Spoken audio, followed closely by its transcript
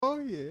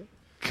yeah.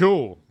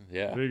 Cool.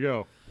 Yeah. There you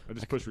go. I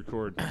just pushed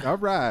record. All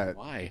right.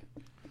 Why?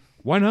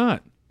 Why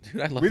not?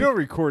 Dude, I love We don't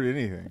record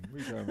anything. What are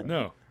you talking about?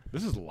 No.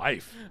 This is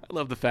life. I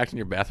love the fact in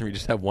your bathroom you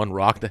just have one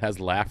rock that has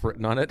laugh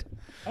written on it.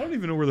 I don't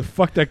even know where the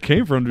fuck that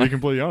came from, to be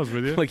completely honest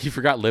with you. Like you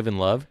forgot live and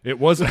love. It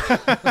was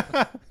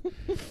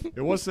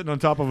it was sitting on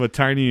top of a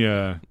tiny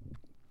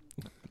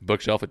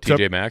Bookshelf at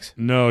TJ Maxx.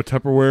 no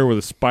Tupperware with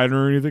a spider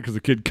underneath it because the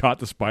kid caught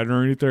the spider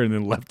underneath there and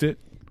then left it.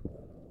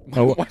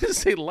 Oh, Why does it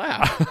say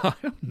laugh? I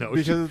don't know.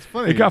 Because it's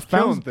funny. It got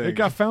Killing found. things. It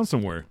got found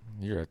somewhere.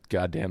 You're a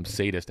goddamn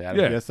sadist,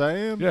 Adam. Yeah. Yes, I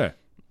am. Yeah.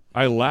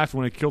 I laughed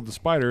when I killed the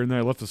spider, and then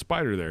I left the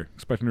spider there,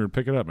 expecting her to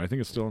pick it up. And I think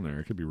it's still in there.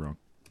 I could be wrong.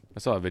 I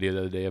saw a video the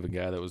other day of a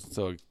guy that was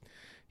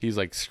he's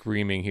like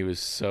screaming. He was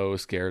so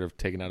scared of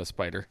taking out a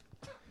spider.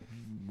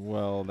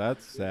 Well,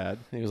 that's sad.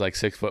 He was like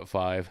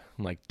 6'5",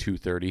 and like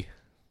 230.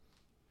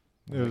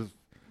 It was.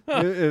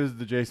 It was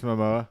the Jason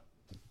Momoa.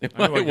 It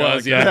I know a guy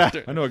was, like yeah.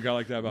 that. I know a guy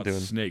like that about Doing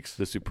snakes.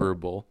 The Superb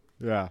Bowl.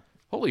 Yeah.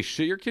 Holy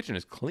shit, your kitchen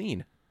is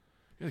clean.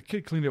 Yeah, the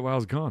kid cleaned it while I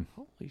was gone.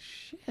 Holy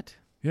shit.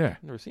 Yeah,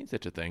 I've never seen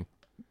such a thing.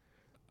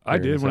 I Here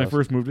in did his when I house.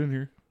 first moved in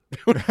here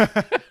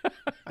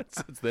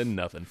Since then,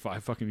 nothing.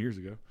 5 fucking years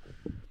ago.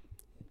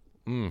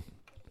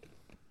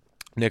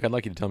 Nick, I'd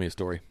like you to tell me a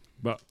story.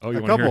 But A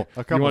you want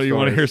couple you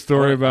want to hear a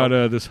story Oh, about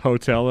this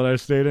hotel that I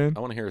stayed in? I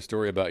want to hear a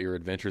story about your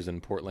adventures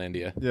in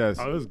Portlandia. Yes.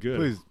 Oh, that was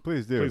good.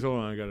 Please do. Please hold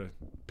on. I gotta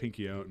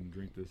pinky out and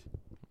drink this.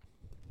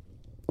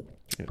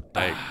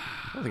 I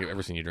don't think I've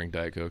ever seen you drink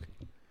Diet Coke.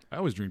 I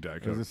always drink Diet I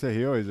was Coke. gonna say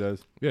he always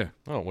does. Yeah,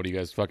 Oh, what are you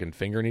guys fucking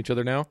fingering each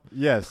other now?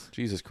 Yes.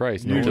 Jesus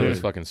Christ. No Usually. one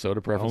those fucking soda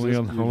preferences.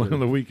 only on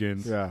the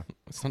weekends. Yeah.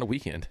 It's not a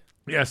weekend.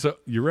 Yeah, so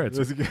you're right.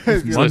 That's, It's- So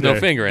there's Monday. no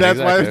fingering. that's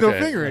why exactly. there's no Okay.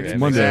 fingering. Okay,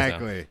 Monday. makes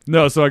sense now. Exactly.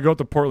 No, so I go up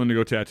to Portland to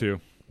go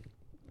tattoo.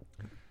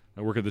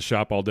 I work at the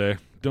shop all day.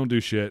 Don't do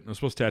shit. I'm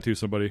supposed to tattoo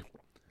somebody.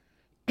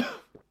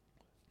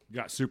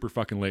 Got super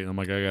fucking late, and I'm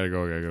like, I gotta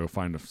go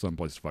find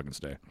someplace to fucking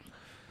stay.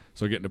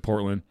 So I get into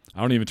Portland.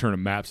 I don't even turn a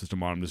map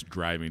system on. I'm just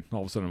driving.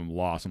 All of a sudden, I'm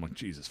lost. I'm like,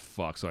 Jesus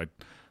fuck. So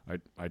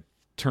I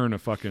turn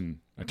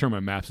my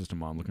map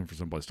system on, looking for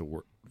someplace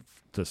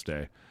to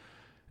stay,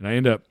 and I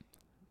end up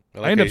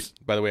By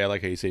the way, I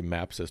like how you say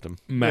map system.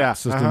 map Yeah,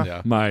 system,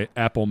 uh-huh. my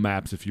Apple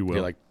Maps, if you will.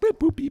 You're like, boop,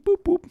 boop, beep,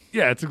 boop, boop.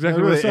 Yeah, it's exactly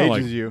That what it really sounds like.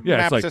 ages you. Yeah,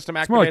 Map it's like system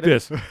it's more like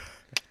activated. this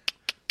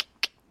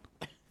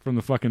from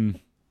the fucking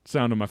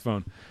sound of my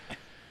phone.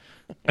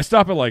 I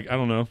stop at like, I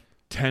don't know,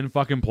 10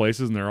 fucking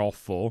places and they're all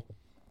full.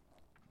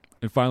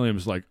 And finally I'm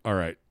just like, all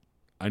right,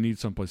 I need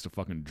someplace to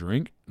fucking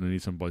drink and I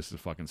need someplace to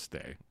fucking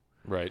stay.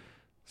 Right.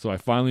 So I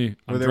finally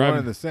Were I'm they driving. one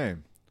and the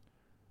same?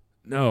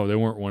 No, they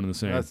weren't one and the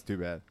same. That's too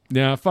bad.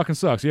 Yeah, it fucking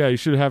sucks. Yeah, you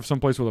should have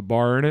someplace with a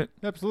bar in it.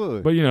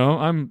 Absolutely. But you know,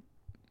 I'm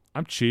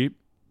cheap.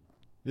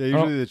 yeah,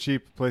 usually the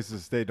cheap places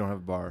to stay don't have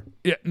a bar.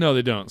 Yeah, no,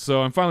 they don't.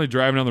 So I'm finally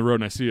driving down the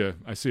road and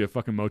I see a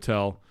fucking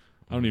motel.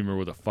 I don't even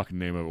remember what the fucking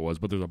name of it was,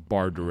 but there's a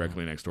bar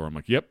directly next door. I'm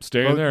like, yep,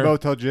 stay in there.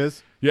 Motel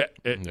Jizz. Yeah,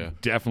 Yeah.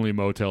 definitely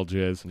Motel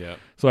Jizz. Yeah.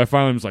 So I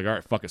finally was like, all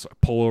right, fuck it. So I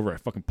pull over. I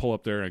fucking pull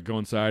up there and I go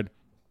inside.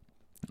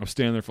 I'm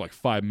standing there for like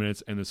 5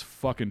 minutes and this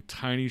fucking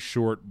tiny,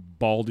 short,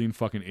 balding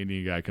fucking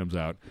Indian guy comes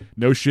out.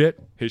 No shit.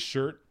 His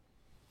shirt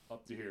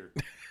up to here.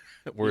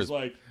 Were He's his,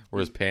 like, were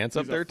his pants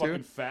up he's there a fucking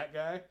too? fat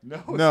guy.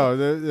 No. No,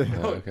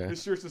 Oh, okay.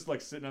 His shirt's just like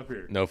sitting up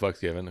here. No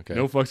fucks given. Okay.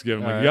 No fucks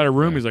given. I'm like, All you got a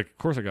room? Yeah. He's like, of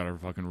course I got a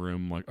fucking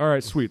room. I'm like, all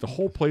right, sweet. The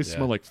whole place Yeah.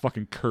 smelled like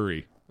fucking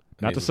curry.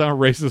 Not to Amazing. sound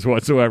racist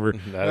whatsoever.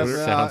 That That's-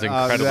 sounds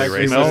incredibly exactly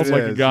racist. what Smells it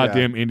like a is,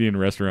 goddamn Indian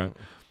restaurant.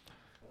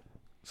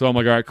 So I'm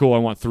like, all right, cool. I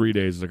want 3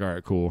 days. He's like, all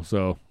right, cool.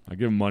 So I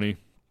give him money.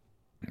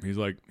 He's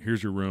like,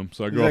 here's your room.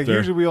 So I He's go like, up there.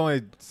 usually we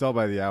only sell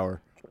by the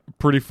hour.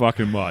 Pretty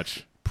fucking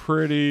much.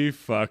 Pretty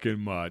fucking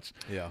much.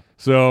 Yeah.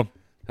 So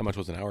How much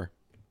was an hour?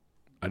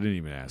 I didn't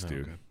even ask,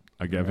 dude. okay.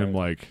 I gave him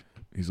like,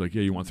 he's like,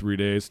 yeah, you want 3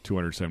 days?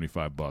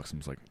 $275. I'm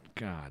just like,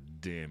 God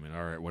damn it.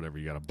 All right, whatever.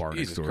 You got a bar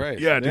Jesus next door. Christ.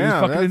 Yeah, dude. Yeah,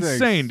 it's fucking that's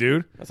insane,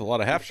 dude. That's a lot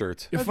of half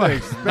shirts. If That's an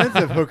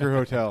expensive hooker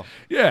hotel.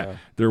 yeah,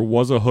 there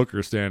was a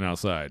hooker standing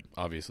outside.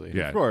 Obviously.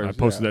 Yeah, course, I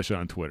posted yeah. that shit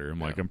on Twitter.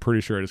 I'm like, I'm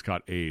pretty sure I just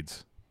caught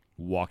AIDS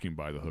walking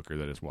by the hooker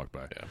that just walked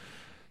by. Yeah.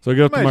 So I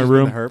get up to Might my just been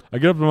room. the herp. I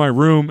get up to my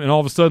room, and all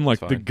of a sudden, like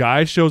It's the fine.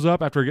 guy shows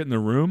up after I get in the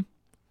room,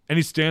 and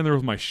he's standing there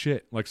with my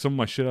shit, like some of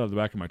my shit out of the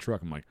back of my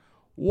truck. I'm like,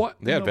 what?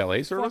 They had the valet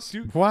fuck, service?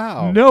 dude?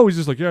 Wow. No, he's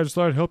just like, yeah, I just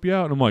thought I'd help you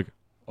out. And I'm like,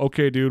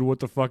 okay, dude, what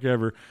the fuck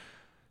ever.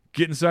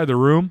 Get inside the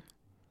room.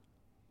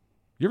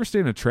 You ever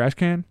stayed in a trash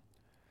can?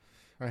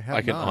 have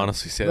I can not.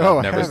 honestly say No, that I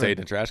I've never haven't. stayed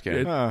in a trash can.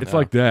 It's No.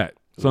 like that.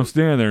 So I'm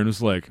standing there and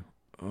it's like,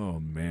 oh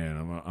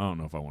man, I don't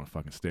know if I want to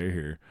fucking stay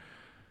here.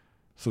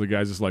 So the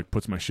guy just like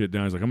puts my shit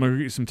down. He's like, I'm gonna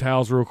get you some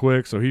towels real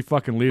quick. So he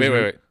fucking leaves.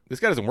 Wait.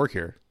 This guy doesn't work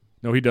here.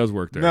 No, he does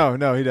work there.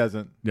 No, he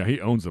doesn't. Yeah, he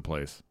owns the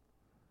place.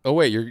 Oh,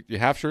 wait. Your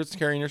half shirt's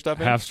carrying your stuff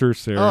in? Half shirt,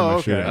 Sarah, Oh, my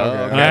okay, shit. okay.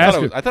 Okay. And I asked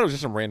him- I thought it was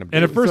just some random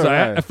And at dude. first, So I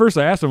did I. at first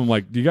I asked him, I'm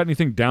like, do you got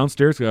anything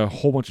downstairs? I got a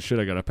whole bunch of shit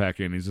I got to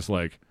pack in. He's just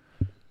like,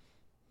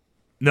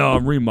 no,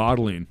 I'm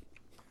remodeling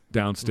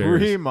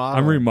downstairs. Remodeling.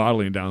 I'm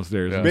remodeling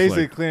downstairs. Yeah. I'm just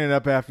Basically like, cleaning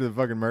up after the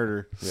fucking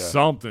murder. Yeah.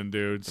 something,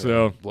 dude.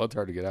 So Blood's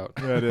hard to get out.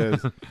 Yeah, it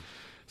is.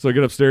 So I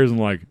get upstairs and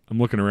like I'm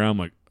looking around, I'm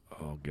like, oh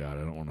oh god,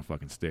 I don't want to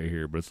fucking stay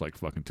here, but it's like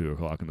fucking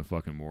 2:00 in the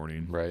fucking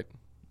morning. Right.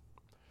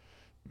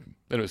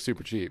 And it was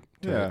super cheap.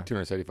 Yeah.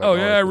 $275. Oh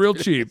yeah, real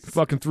cheap.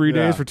 Fucking 3 days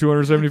Yeah. for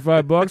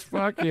 $275.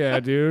 Fuck yeah,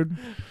 dude.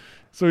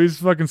 So he's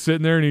fucking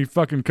sitting there and he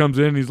fucking comes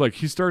in and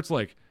he starts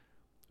like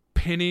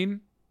pinning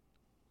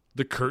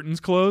the curtains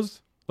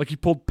closed. Like he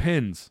pulled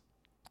pins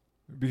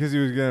Because he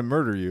was gonna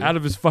murder you. out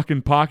of his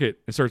fucking pocket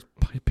and starts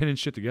pinning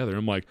shit together.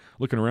 I'm like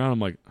looking around, I'm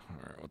like, all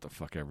right, what the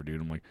fuck ever, dude.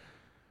 I'm like,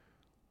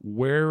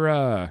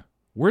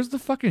 where's the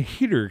fucking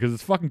heater? Because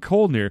it's fucking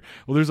cold in here.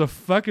 Well, there's a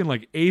fucking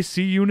like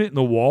AC unit in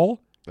the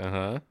wall.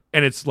 Uh-huh.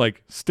 And it's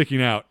like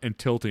sticking out and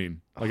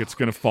tilting, like it's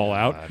gonna fall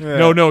out. God.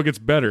 Yeah. No, it gets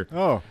better.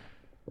 Oh.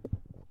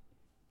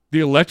 The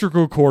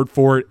electrical cord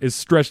for it is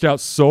stretched out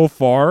so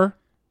far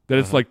that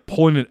it's like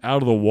pulling it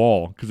out of the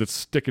wall because it's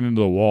sticking into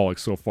the wall like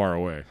so far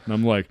away. And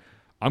I'm like,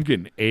 I'm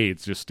getting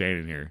AIDS just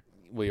standing here.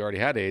 Well, you already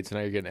had AIDS, so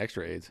now you're getting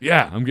extra AIDS.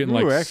 Yeah, I'm getting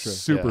Ooh, like extra.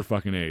 super Yeah.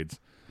 fucking AIDS.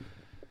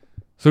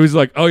 So he's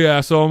like, oh yeah,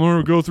 so I'm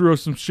gonna go through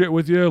some shit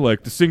with you.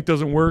 Like the sink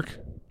doesn't work.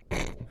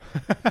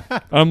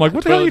 I'm like,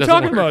 what the hell are toilet you doesn't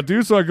talking work. about,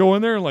 dude? So I go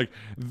in there and like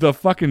the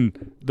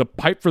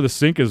pipe for the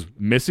sink is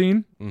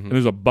missing, and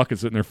there's a bucket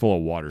sitting there full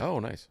of water, Oh,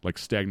 nice. like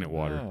stagnant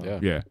water. Oh. Yeah.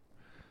 Yeah.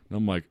 And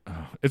I'm like,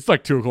 oh. It's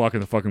like 2:00 in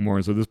the fucking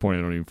morning, so at this point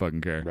I don't even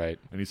fucking care. Right.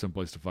 I need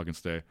someplace to fucking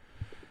stay.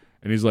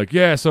 And he's like,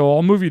 yeah, so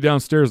I'll move you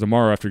downstairs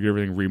tomorrow after I get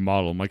everything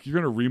remodeled. I'm like, you're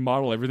gonna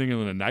remodel everything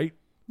in the night?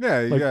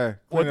 Yeah, you Like, gotta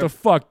what clean the up.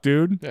 fuck,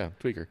 dude? Yeah,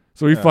 tweaker.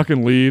 So he Yeah.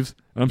 fucking leaves,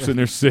 and I'm sitting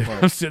there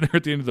Right. I'm sitting there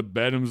at the end of the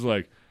bed, and I'm just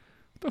like,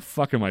 what the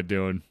fuck am I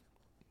doing?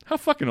 How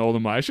fucking old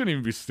am I? I shouldn't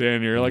even be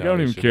standing here. Like, No, I don't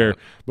you even should care. not.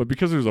 But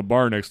because there's a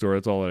bar next door,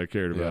 that's all that I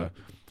cared about.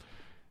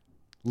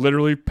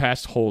 Literally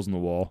past holes in the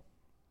wall,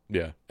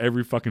 Yeah.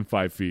 every fucking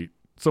 5 feet.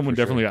 Someone For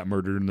sure. definitely got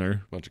murdered in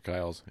there. Bunch of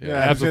Kyles. Yeah, Yeah.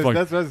 absolutely.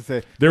 That's what I was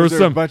gonna say. There was a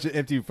some- bunch of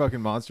empty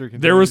fucking monster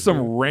containers. There was some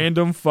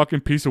random fucking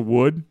piece of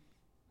wood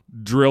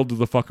drilled to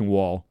the fucking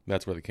wall.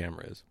 That's where the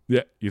camera is.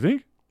 Yeah, you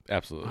think?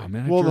 Absolutely. Oh,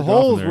 man, I Well, the jerked off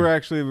in holes there. were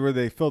actually where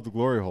they filled the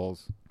glory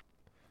holes.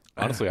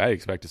 Honestly, I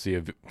expect to see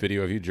a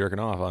video of you jerking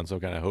off on some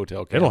kind of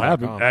hotel camera. It'll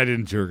happen. I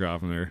didn't jerk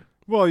off in there.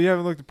 Well, you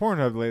haven't looked at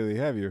Pornhub lately,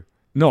 have you?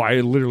 No, I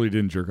literally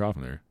didn't jerk off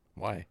in there.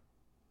 Why?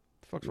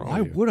 The fuck's wrong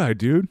Why with you? would I,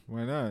 dude?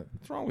 Why not?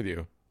 What's wrong with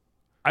you?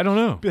 I don't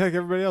know. Be like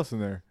everybody else in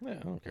there. Yeah,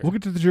 I don't care. We'll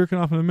get to the jerking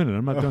off in a minute.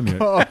 I'm not done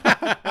yet. All right.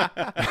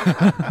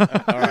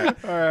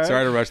 All right.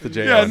 Sorry to rush the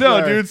J. Yeah, on. no,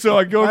 Sorry. dude. So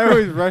I go. I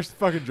always rush the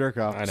fucking jerk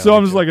off. I know. So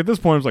I'm me just too. like, at this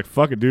point, I was like,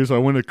 fuck it, dude. So I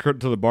went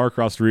to the bar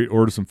across the street,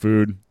 ordered some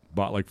food,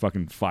 bought like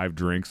fucking 5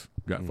 drinks,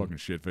 got fucking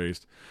shit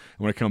faced.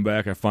 And when I come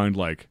back, I find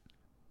like,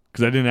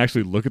 because I didn't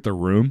actually look at the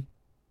room,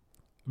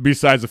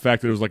 besides the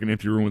fact that it was like an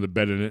empty room with a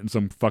bed in it and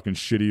some fucking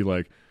shitty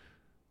like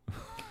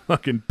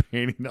fucking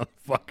painting on the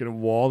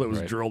fucking wall that was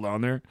Right. drilled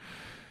on there.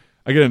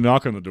 I get a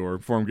knock on the door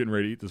before I'm getting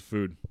ready to eat this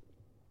food.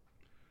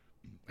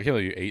 I can't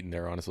believe you ate in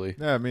there, honestly.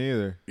 Yeah, me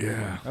either.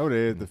 Yeah. I would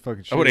have ate at the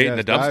fucking shit. I would've ate in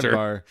the dumpster.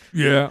 Bar.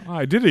 Yeah,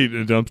 I did eat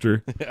in a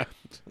dumpster.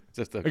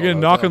 Just I get a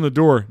knock on the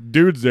door.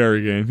 Dude's there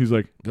again. He's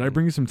like, did I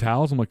bring you some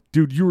towels? I'm like,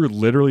 dude, you were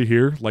literally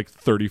here like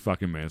 30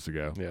 fucking minutes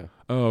ago. Yeah.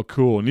 Oh,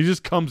 cool. And he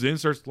just comes in,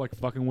 starts like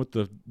fucking with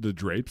the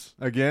drapes.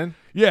 Again?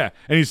 Yeah.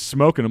 And he's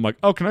smoking. I'm like,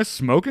 oh, can I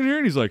smoke in here?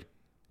 And he's like,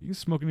 you can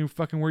smoke any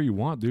fucking where you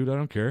want, dude. I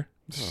don't care.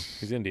 Oh,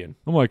 he's Indian.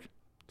 I'm like,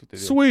 That's what they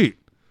do. sweet.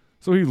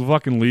 So he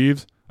fucking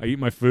leaves. I eat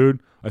my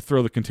food. I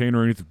throw the container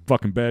underneath the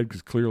fucking bed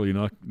because clearly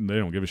they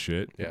don't give a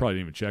shit. They Yeah. probably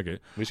didn't even check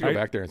it. We should go I-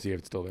 back there and see if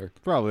it's still there.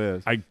 Probably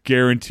is. I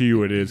guarantee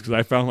you it is because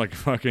I found like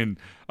fucking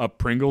a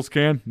Pringles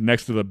can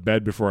next to the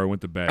bed before I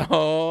went to bed.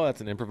 Oh,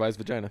 that's an improvised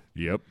vagina.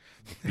 Yep.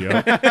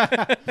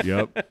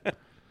 Yep.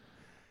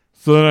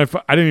 So then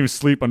I didn't even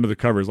sleep under the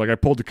covers. Like I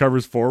pulled the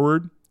covers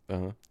forward.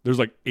 Uh-huh. There's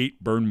like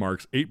 8 burn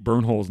marks, 8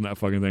 burn holes in that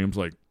fucking thing. I'm just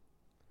like,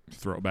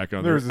 throw it back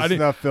on There there. was a I didn't,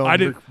 snuff film. I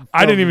didn't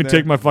filmed even in take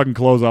there. my fucking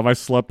clothes off. I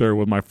slept there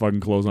with my fucking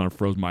clothes on and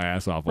froze my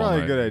ass off all Probably a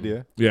night. good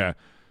idea. Yeah.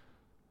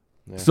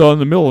 Yeah. So in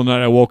the middle of the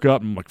night, I woke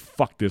up and I'm like,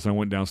 fuck this. I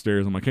went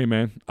downstairs. I'm like, hey,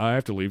 man, I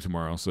have to leave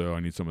tomorrow, so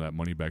I need some of that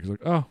money back. He's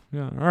like, oh,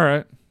 yeah, all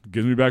right.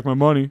 Gives me back my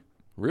money.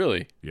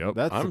 Really? Yep.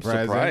 That's I'm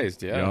surprising.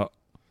 surprised, yeah. Yep. Now,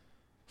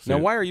 So-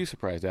 why are you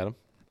surprised, Adam?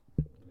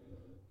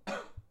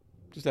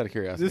 Just out of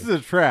curiosity. This is a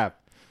trap.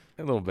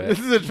 a little bit. This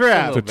is a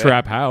trap. It's a bit.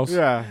 trap house.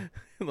 Yeah.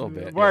 A little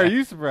bit. Why yeah. are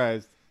you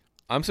surprised?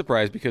 I'm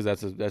surprised because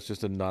that's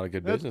just not a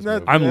good business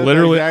move. I'm that's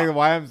literally- exactly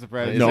why I'm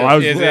surprised. Is No, it- I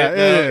was- Is Yeah, it?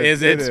 though?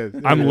 Is it? is.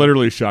 I'm It is.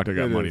 literally shocked I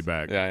got It money is.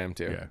 back. Yeah, I am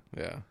too. Yeah.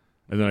 Yeah.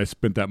 And then I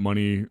spent that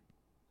money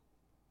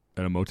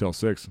at a Motel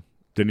 6.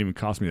 Didn't even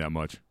cost me that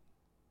much.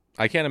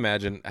 I can't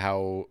imagine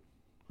how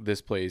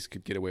this place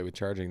could get away with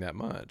charging that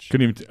much.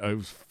 Couldn't even. I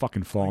was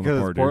fucking falling Because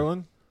apart, it's dude.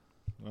 Portland?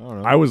 I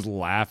don't know. I was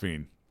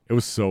laughing. It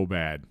was so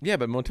bad. Yeah,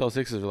 but Motel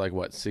 6s are like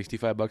what,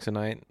 $65 a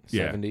night,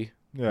 Yeah. 70,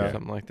 yeah.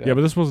 something like that. Yeah,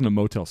 but this wasn't a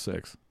Motel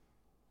 6.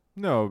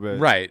 No, but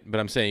right. But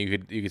I'm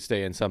saying you could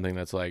stay in something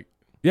that's like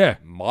Yeah.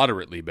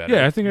 moderately better.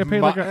 Yeah, I think I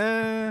paid like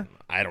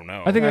I don't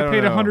know. I think I I don't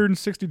paid know.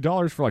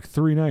 $160 for like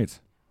 3 nights.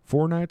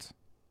 4 nights?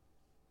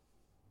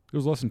 It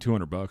was less than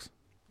 $200.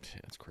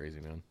 Shit, that's crazy,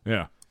 man.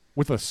 Yeah.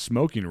 With a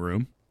smoking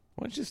room.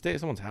 Why don't you just stay at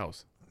someone's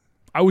house?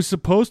 I was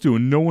supposed to,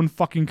 and no one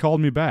fucking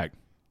called me back.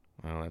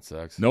 Oh, that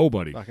sucks.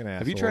 Nobody. Fucking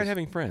Have you assholes. tried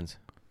having friends?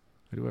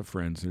 I do have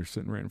friends. They're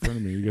sitting right in front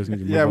of me. You guys need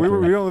to move Yeah, up we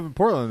there. don't live in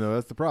Portland though.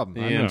 That's the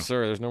problem. I know.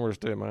 sir. There's nowhere to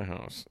stay at my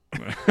house.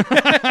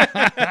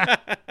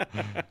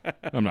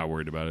 I'm not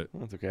worried about it.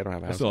 That's okay. I don't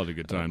have a I house. still had a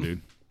good time,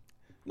 dude.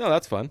 No,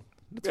 that's fun.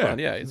 It's Yeah. fun.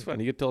 Yeah, it's fun.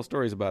 You get to tell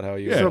stories about how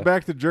you. Yeah. So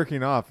back to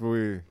jerking off.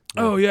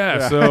 Oh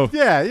yeah. So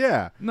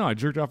yeah. no, I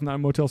jerked off in that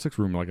Motel 6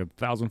 room like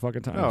 1,000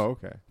 fucking times. Oh,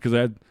 okay. Because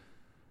I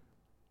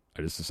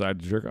just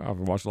decided to jerk off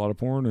and watched a lot of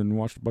porn and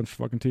watched a bunch of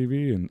fucking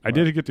TV. And I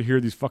did get to hear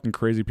these fucking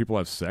crazy people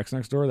have sex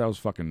next door. That was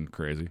fucking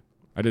crazy.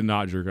 I did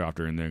not jerk off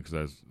during there because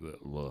I was.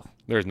 Ugh.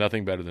 There's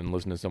nothing better than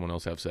listening to someone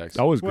else have sex.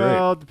 That was great.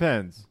 Well, it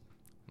depends.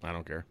 I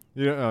don't care.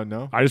 You don't, oh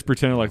no. I just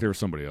pretended like there was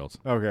somebody else.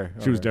 Okay.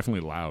 She was okay.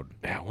 definitely loud.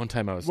 Yeah, one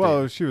time I was.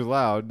 Well, she was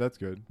loud. That's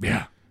good.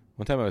 Yeah.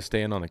 One time I was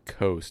staying on the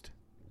coast.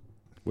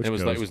 Which it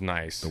was coast? like it was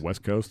nice. The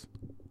West Coast.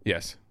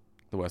 Yes,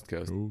 the West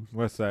Coast.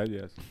 West Side,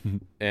 yes.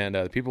 And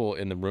the people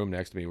in the room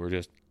next to me were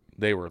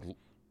they were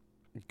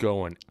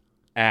going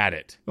at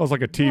it. It was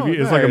like a TV. Oh,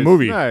 It's like a nice,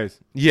 movie. Nice.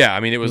 Yeah, I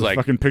mean it was Those like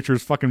fucking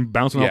pictures fucking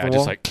bouncing off the just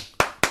wall.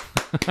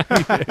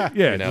 like,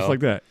 yeah, you know? just like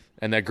that.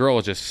 and that girl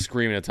was just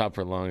screaming at the top of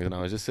her lungs, and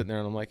I was just sitting there,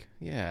 and I'm like,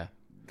 yeah,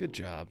 good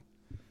job.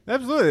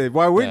 Absolutely.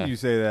 Why wouldn't Yeah. you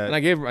say that? And I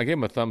gave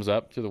him a thumbs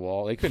up to the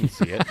wall. They couldn't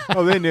see it.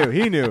 Oh, they knew.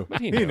 He knew. But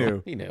he He knew.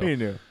 knew. He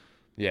knew.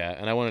 Yeah,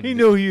 and I wanted. He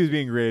knew he was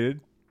being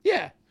graded.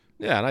 Yeah,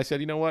 yeah, and I said,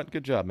 you know what?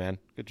 Good job, man.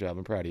 Good job.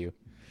 I'm proud of you.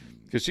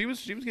 Because she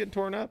was getting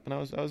torn up, and I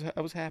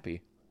was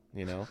happy,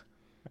 you know.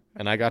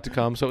 And I got to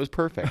come, so it was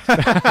perfect.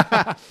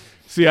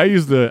 See, I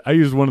used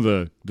one of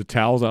the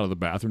towels out of the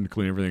bathroom to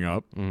clean everything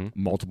up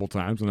Mm-hmm. multiple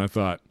times, and I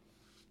thought,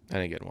 I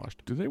didn't get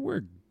washed. do they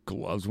wear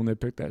gloves when they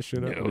pick that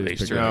shit up? No, Or they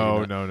just pick it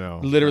certainly up? No.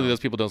 Literally, those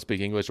people don't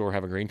speak English or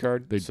have a green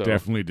card. They so,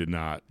 definitely did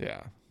not.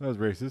 Yeah. That was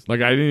racist.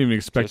 Like, I didn't even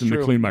expect That's them to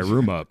true. clean my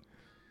room up.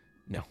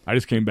 No. I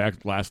just came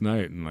back last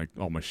night, and like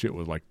all my shit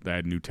was like, I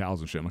had new towels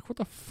and shit. I'm like, what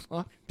the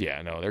fuck?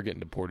 Yeah, no, they're getting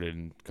deported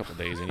in a couple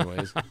days,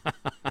 anyways.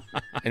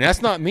 And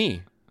that's not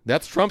me.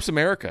 That's Trump's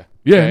America.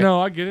 Yeah, okay? no,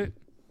 I get it.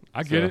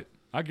 I get So- it.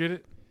 I get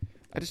it.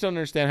 I just don't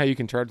understand how you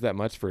can charge that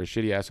much for a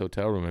shitty ass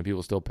hotel room and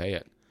people still pay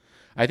it.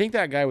 I think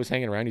that guy was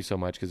hanging around you so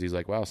much because he's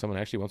like, wow, someone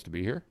actually wants to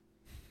be here.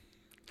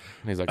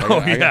 And he's like,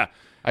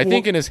 I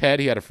think in his head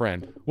he had a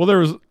friend. Well, there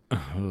was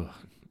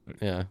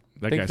Yeah.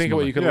 that guy. Think of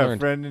what you could Yeah, learn.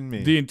 friend and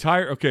me. The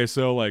entire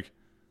so like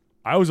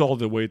I was all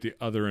the way at the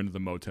other end of the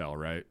motel,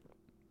 right?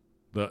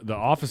 The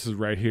office is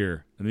right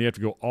here, and then you have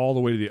to go all the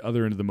way to the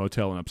other end of the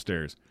motel and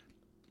upstairs.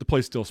 The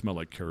place still smelled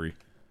like curry.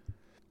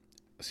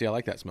 See, I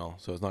like that smell,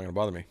 so it's not going to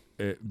bother me.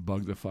 It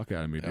bugged the fuck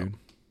out of me, Yeah. dude.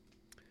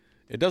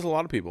 It does a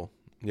lot of people.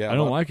 Yeah, I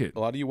don't like it. A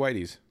lot of you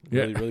whiteys. It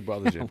Yeah. really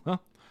bothers you.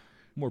 Well,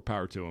 more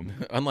power to him.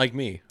 Unlike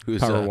me,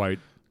 who's Power a white.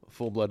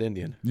 full-blood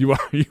Indian. You are.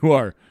 You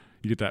are.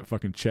 You get that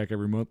fucking check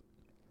every month.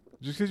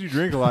 Just because you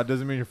drink a lot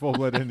doesn't mean you're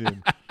full-blood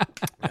Indian.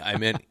 I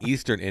meant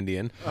Eastern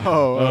Indian. Oh,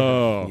 okay.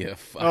 Oh, You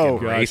fucking Oh,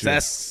 gotcha.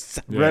 racist.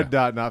 Yeah. Red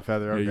dot, not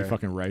feather. Yeah, Okay. you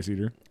fucking rice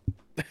eater.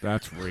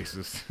 That's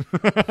racist.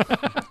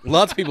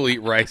 Lots of people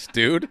eat rice,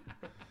 dude.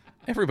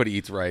 Everybody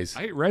eats rice.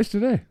 I ate rice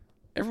today.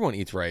 Everyone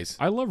eats rice.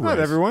 I love Not rice.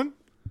 everyone.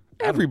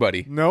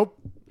 Everybody. Nope.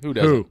 Who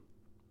doesn't? Who?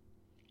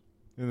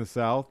 In the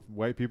South,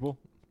 white people.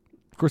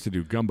 Of course they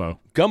do. Gumbo.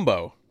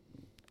 Gumbo.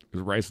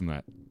 There's rice in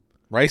that.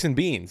 Rice and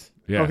beans.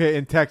 Yeah. Okay,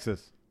 in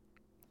Texas.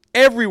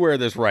 Everywhere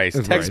there's rice.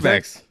 There's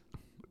Tex-Mex.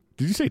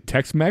 Did you say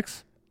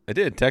Tex-Mex? I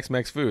did.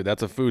 Tex-Mex food.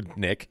 That's a food,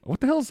 Nick. What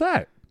the hell is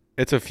that?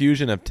 It's a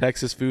fusion of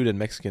Texas food and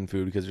Mexican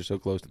food because they're so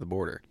close to the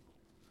border.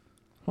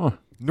 Huh.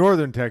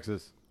 Northern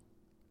Texas.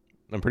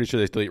 I'm pretty sure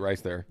they still eat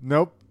rice there.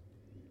 Nope.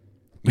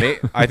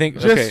 I think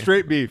Just okay,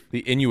 straight beef. the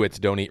Inuits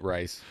don't eat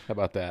rice. How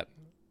about that?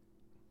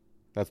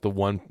 That's the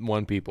one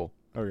people.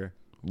 Okay.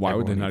 Why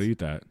would they Everyone not eats. eat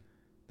that?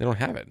 They don't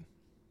have it.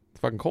 It's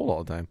fucking cold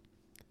all the time.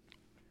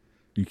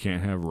 You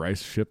can't have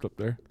rice shipped up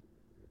there?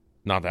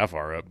 Not that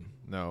far up.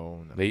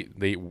 No. They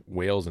eat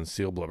whales and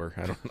seal blubber.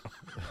 I don't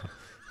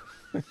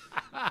know.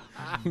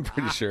 I'm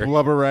pretty sure.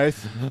 Blubber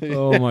rice.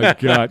 Oh my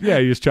god! Yeah,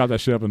 you just chop that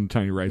shit up in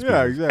tiny rice.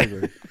 Yeah, pieces.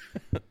 exactly.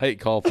 I eat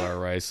cauliflower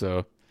rice,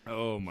 so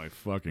Oh my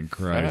fucking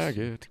Christ!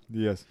 it.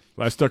 Yes.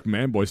 I stuck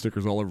man boy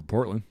stickers all over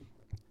Portland,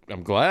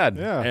 I'm glad.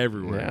 Yeah.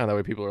 everywhere. Yeah, that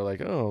way people are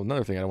like, oh,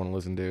 another thing I don't want to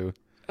listen to.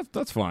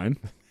 That's fine.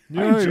 You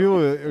know how many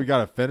people who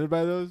got offended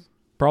by those?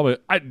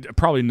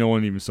 Probably no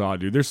one even saw it,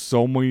 dude. There's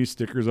so many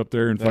stickers up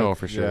there, and Oh,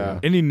 for sure. Yeah.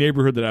 any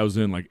neighborhood that I was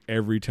in, like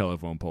every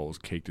telephone pole was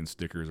caked in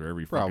stickers, or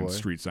every fucking Probably.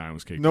 street sign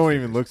was caked. No in one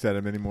stickers. even looks at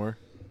him anymore.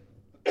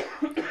 I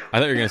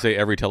thought you were going to say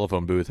every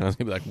telephone booth, and I was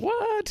going to be like,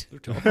 what? Their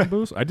telephone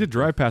booths. I did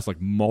drive past like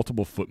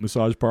multiple foot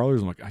massage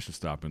parlors. I'm like, I should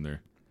stop in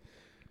there.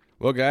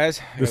 Well, guys,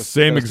 I The got a-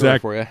 same got a story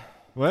exact- for you.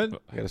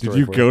 What? I got a Did story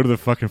you for go to the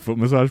fucking foot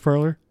massage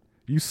parlor?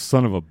 You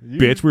son of a You-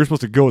 bitch. We were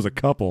supposed to go as a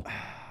couple.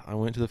 I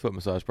went to the foot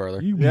massage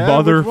parlor. You Yeah,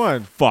 which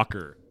one?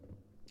 motherfucker.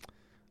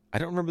 I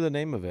don't remember the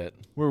name of it.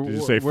 Where, Did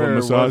you say foot where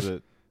massage? was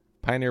it?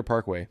 Pioneer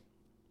Parkway.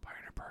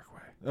 Pioneer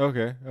Parkway.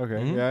 Okay.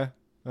 Mhm. Yeah.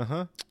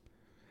 Uh-huh.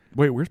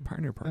 Wait, where's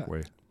Pioneer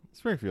Parkway?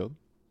 Springfield.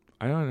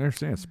 I don't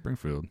understand.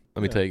 Springfield.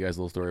 Let me Yeah. tell you guys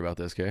a little story about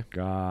this, okay?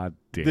 God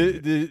damn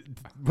it.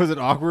 Was it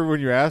awkward when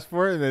you asked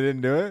for it and they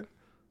didn't do it?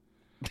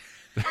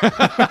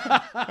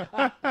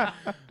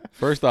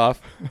 First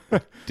off,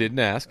 didn't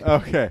ask.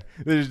 Okay,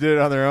 they just did it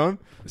on their own.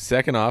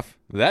 Second off,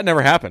 that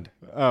never happened.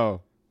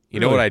 Oh, You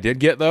know what I did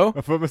get though?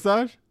 a foot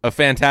massage? A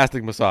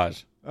fantastic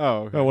massage.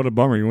 Oh, okay. Oh, what a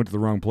bummer! You went to the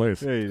wrong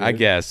place. Yeah, you did. I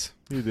guess.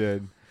 You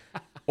did.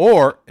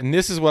 Or, and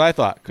this is what I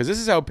thought, because this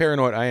is how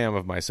paranoid I am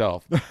of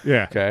myself.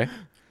 Yeah. Okay.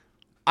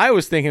 I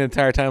was thinking the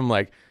entire time,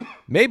 like,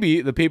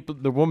 maybe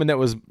the woman that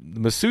was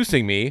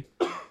masseusing me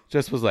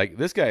just was like,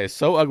 this guy is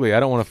so ugly, I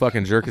don't want to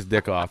fucking jerk his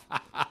dick off.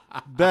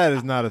 That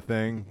is not a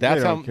thing. They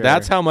That's don't care.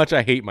 that's how much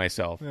I hate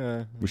myself.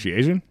 Yeah. Was she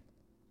Asian?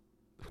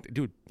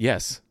 Dude,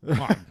 yes.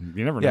 Come on,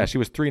 you never know. Yeah, she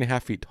was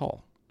 3.5 feet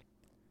tall.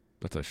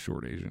 That's a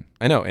short Asian.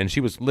 I know, and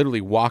she was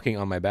literally walking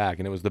on my back,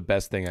 and it was the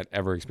best thing I'd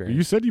ever experienced.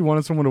 You said you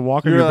wanted someone to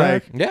walk on You your were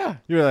back. like, Yeah.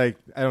 you're like,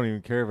 I don't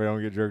even care if I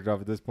don't get jerked off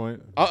at this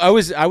point. I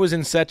was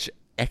in such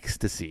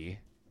ecstasy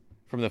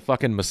from the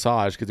fucking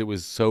massage because it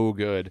was so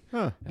good,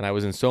 Huh. and I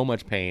was in so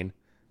much pain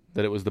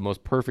that it was the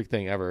most perfect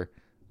thing ever.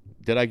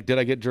 Did I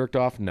get jerked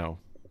off? No.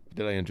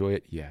 Did I enjoy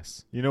it?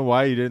 Yes. You know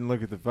why you didn't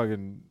look at the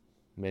fucking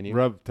Menu.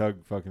 rub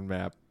tug fucking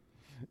map?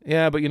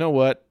 Yeah, but you know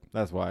what?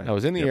 That's why. I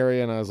was in the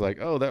area and I was like,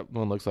 oh, that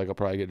one looks like I'll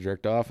probably get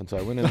jerked off, and so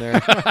I went in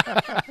there.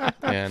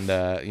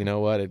 And you know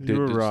what? You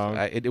were wrong.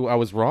 I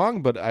was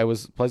wrong, but I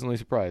was pleasantly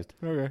surprised.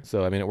 Okay.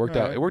 So I mean, it worked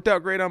All out. right. It worked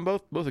out great on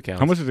both accounts.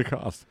 How much did it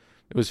cost?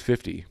 It was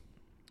 $50.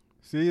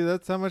 See,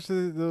 that's how much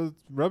those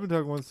rub and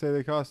tug ones say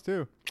they cost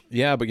too.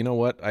 Yeah, but you know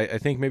what? I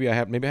think maybe I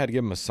had to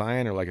give him a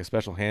sign or like a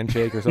special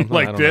handshake or something. I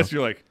Like don't this? know.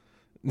 You're like,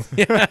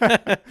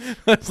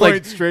 It's Point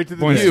like straight to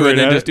the point dick. you, straight and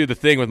then at just it. do the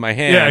thing with my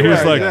hand. Yeah, he was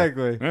Right, like,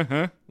 exactly.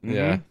 uh-huh.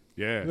 Yeah.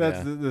 Yeah.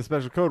 That's Yeah. the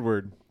special code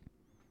word.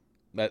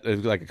 That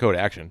is like a code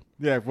action.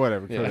 Yeah,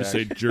 whatever. Yeah. Code Just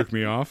say action. jerk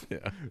me off. Yeah.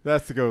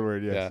 That's the code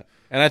word. Yes. Yeah.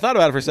 And I thought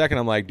about it for a second.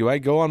 I'm like, do I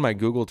go on my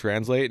Google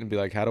Translate and be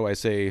like, how do I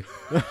say,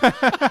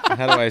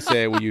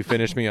 will you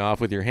finish me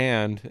off with your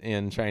hand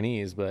in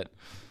Chinese? But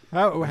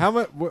How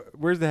much?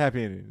 Where's the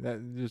happy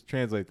ending? Just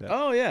translate that.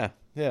 oh yeah,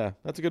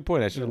 that's a good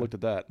point. I should have looked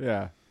at that.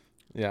 Yeah.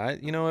 Yeah,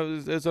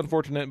 it's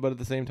unfortunate, but at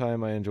the same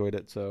time, I enjoyed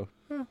it. So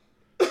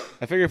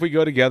I figure if we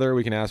go together,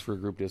 we can ask for a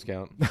group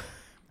discount. I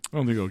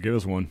don't think he'll give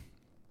us one.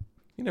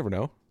 You never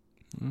know.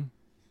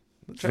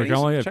 It's like I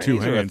only have two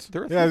hands.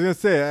 Yeah, I was gonna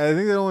say. I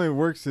think that only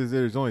works if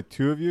there's only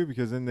two of you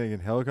because then they can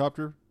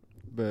helicopter.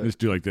 But Just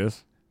do like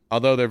this.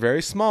 Although they're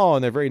very small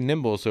and they're very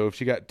nimble, so if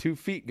she got 2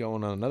 feet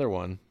going on another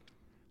one,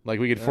 like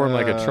we could form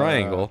like a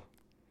triangle.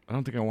 I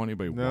don't think I want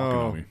anybody walking No.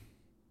 on me.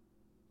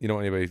 You don't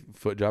want anybody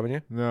foot jobbing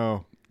you?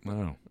 no,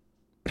 No.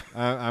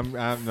 I'm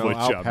no. Foot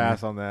I'll job,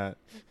 pass on that.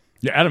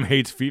 Yeah, Adam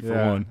hates feet for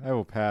Yeah, one. I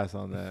will pass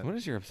on that. What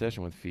is your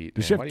obsession with feet?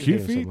 Does man? she have Why do you cute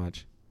hate them feet? so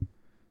much?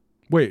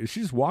 Wait, is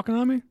she just walking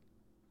on me?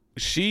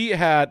 She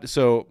had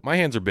so my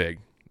hands are big,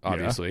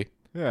 obviously,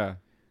 Yeah,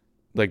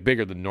 like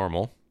bigger than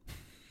normal.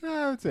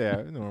 I would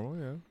say normal.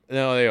 Yeah.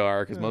 No, they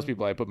are because Yeah. most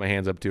people I put my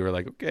hands up to are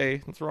like,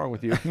 okay, what's wrong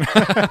with you?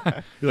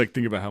 You like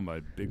think about how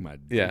big my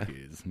dick Yeah.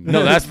 is.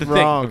 No, that's the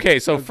Wrong. thing. Okay,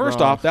 so That's first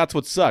wrong. off, that's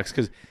what sucks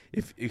because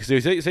if so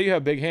say you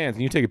have big hands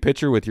and you take a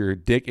picture with your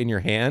dick in your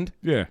hand,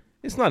 Yeah.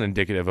 it's not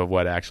indicative of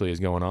what actually is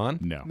going on.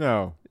 No.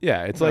 No.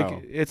 Yeah, it's No.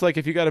 like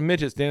if you got a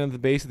midget standing at the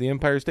base of the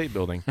Empire State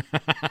Building,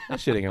 that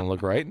shit ain't gonna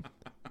look right.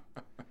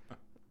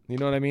 You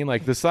know what I mean?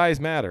 Like the size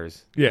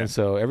matters. Yeah. And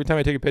so every time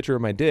I take a picture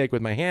of my dick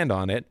with my hand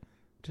on it,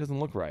 it doesn't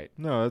look right.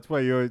 No, that's why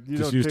you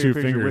Just don't use take two a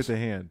picture fingers. with the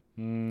hand.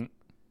 Mm,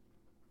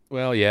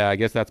 Well, yeah, I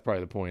guess that's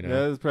probably the point. Yeah,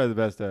 Huh? that's probably the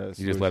best.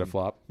 You just let it solution.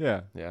 flop.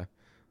 Yeah. Yeah.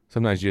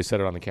 Sometimes you just set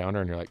it on the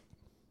counter and you're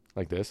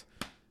like this.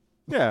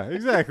 Yeah.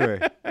 Exactly.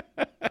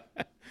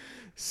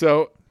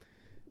 So,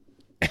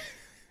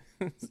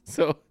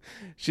 so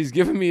she's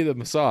giving me the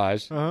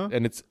massage, Uh-huh.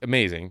 and it's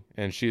amazing.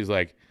 And she's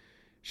like,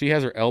 she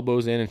has her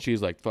elbows in, and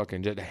she's like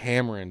fucking just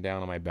hammering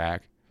down on my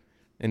back,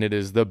 and it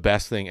is the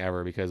best thing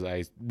ever because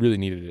I really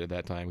needed it at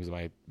that time because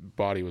my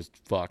body was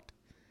fucked.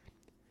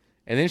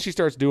 And then she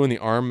starts doing the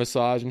arm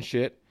massage and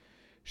shit.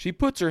 She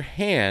puts her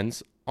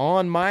hands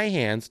on my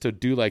hands to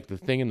do like the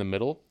thing in the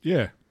middle.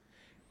 yeah.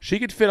 She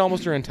could fit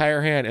almost her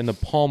entire hand in the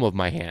palm of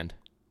my hand.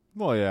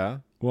 Well, yeah.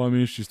 Well, I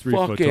mean, she's 3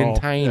 foot Fucking tall.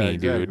 tiny, Yeah,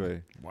 dude.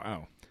 exactly.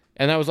 Wow.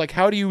 And I was like,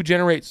 how do you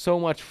generate so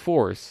much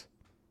force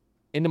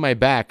into my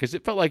back? Because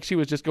it felt like she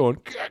was just going,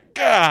 gah,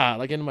 gah,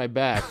 like into my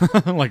back.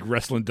 Like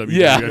wrestling WWE.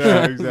 Yeah. Yeah,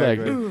 I was like,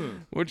 exactly.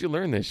 where'd you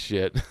learn this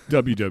shit?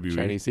 WWE.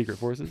 Chinese secret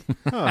forces.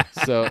 Huh.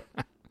 So,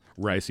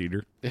 Rice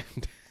eater.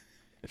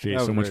 She ate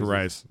That so was much racist.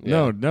 rice.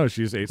 Yeah. No,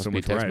 she just ate Must so be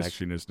much rice. Tex-Mex.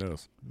 She just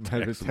knows.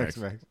 Tex-Mex.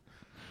 Tex-Mex.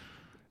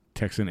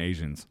 Texan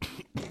Asians.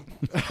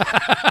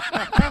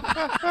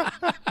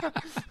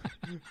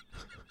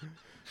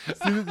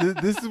 See,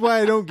 this is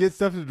why I don't get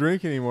stuff to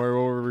drink anymore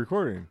while we're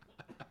recording.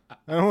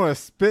 I don't want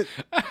to spit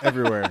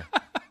everywhere.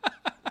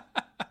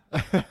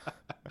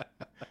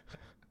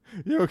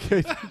 You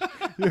okay?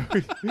 You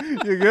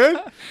good?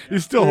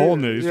 He's still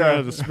holding it. He's Yeah.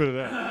 trying to spit it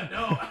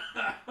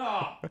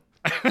out.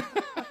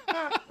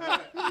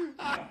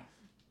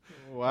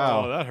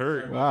 Wow. Oh, that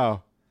hurt.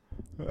 Wow.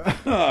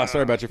 oh,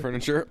 sorry about your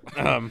furniture.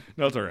 No,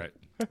 it's all right.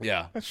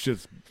 Yeah.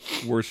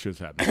 Worse shit's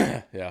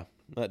happening. Yeah.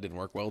 That didn't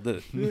work well, did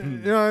it? You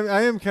know,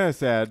 I am kind of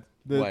sad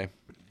that Why?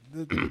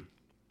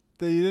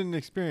 that you didn't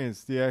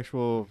experience the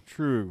actual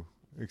true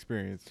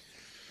experience.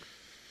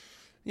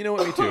 You know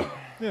what? Me too.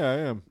 Yeah, I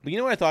am. But you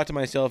know what I thought to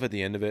myself at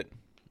the end of it?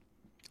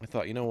 I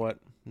thought, you know what?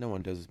 No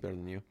one does this better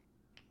than you.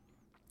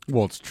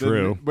 Well, it's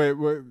true. Wait,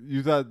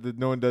 you thought that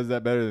no one does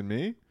that better than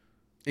me?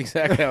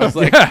 Exactly. I was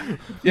like, yeah.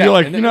 You're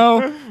like, and you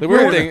know, the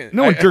weird thing,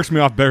 no one jerks me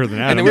off better than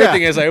Adam. And the weird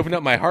thing is, I opened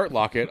up my heart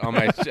locket on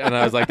my, and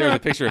I was like, "There's a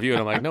picture of you," and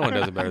I'm like, "No one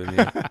does it better than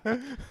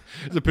you."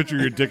 There's a picture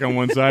of your dick on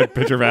one side,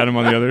 picture of Adam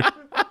on the other.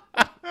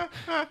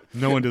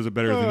 No one does it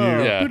better than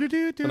you. Yeah.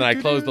 And then I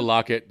closed the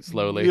locket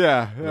slowly.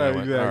 Yeah, And I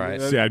went, exactly. all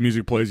right. Sad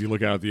music plays. You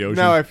look out at the ocean.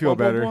 Now I feel Wah,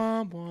 better.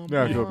 wah, wah,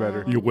 Now I feel wah.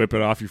 better. You whip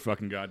it off your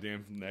fucking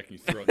goddamn neck and you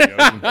throw it in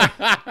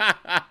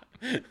the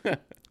ocean.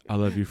 I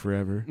love you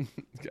forever.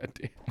 God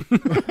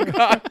damn.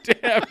 God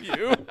damn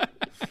you.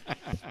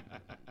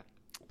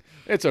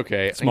 It's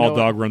okay. Small You know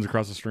dog runs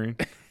across the stream.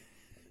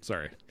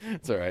 Sorry. what?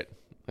 It's all right.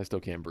 I still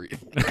can't breathe.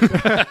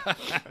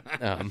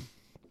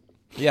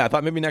 Yeah, I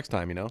thought maybe next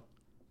time, It's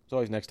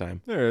always next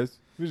time. There it is.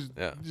 We just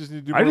need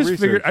to do more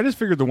research. I just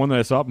figured the one that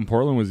I saw up in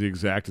Portland was the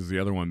exact as the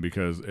other one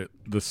because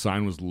the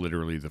sign was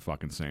literally the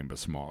fucking same but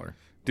smaller.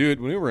 Dude,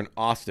 when we were in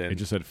Austin, It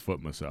just said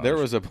foot massage. there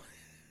was a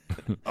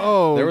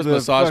Oh, a the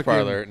massage fucking,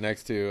 parlor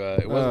next to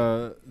it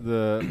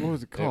wasn't what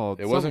was it called?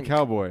 it Something wasn't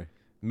Cowboy.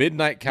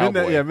 Midnight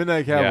Cowboy.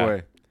 Midnight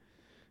Cowboy.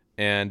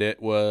 And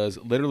it was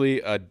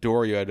literally a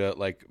door you had to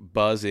like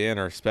buzz in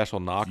or special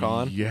knock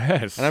on.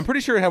 Yes. And I'm pretty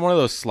sure it had one of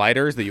those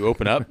sliders that you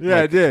open up. Yeah,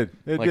 like, it did.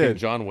 It like in did.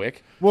 John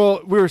Wick.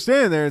 Well, we were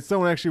standing there and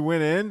someone actually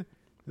went in.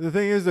 The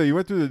thing is, though, you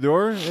went through the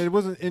door and it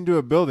wasn't into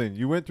a building.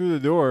 You went through the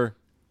door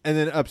and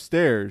then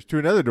upstairs to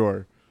another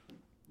door.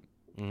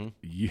 Mm-hmm.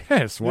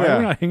 Yes. Why Yeah. are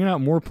we not hanging out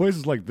in more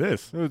places like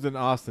this? It was in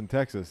Austin,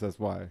 Texas. That's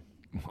why.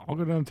 I'll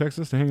go down to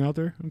Texas to hang out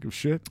there. I don't give a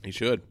shit. You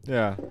should.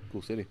 Yeah,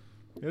 Cool city.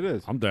 it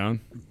is. I'm down.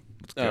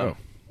 Let's go.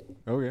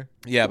 Okay.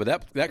 Yeah, but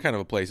that kind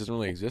of a place doesn't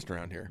really exist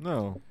around here.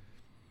 No.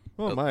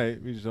 Well, it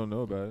might. We just don't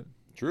know about it.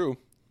 True.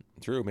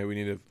 Maybe we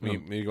need to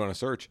maybe go on a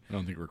search. I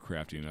don't think we're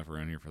crafty enough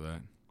around here for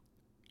that.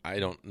 I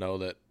don't know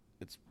that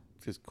it's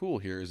as cool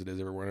here as it is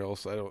everywhere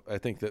else. I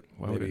think that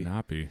Why would maybe it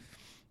not be?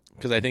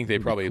 because I think they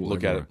It'd be probably cool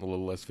look at it everywhere. a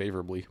little less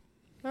favorably.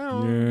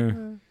 Oh, Yeah.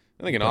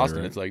 I think in Probably Austin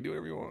right. it's like do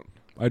whatever you want.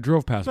 I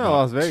drove past No, about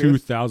Las Vegas.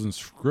 2,000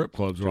 strip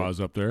clubs while I was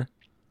up there.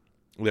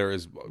 There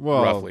is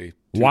Well, roughly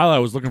While I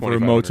was looking for a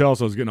 2,500. motel,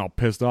 so I was getting all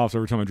pissed off. So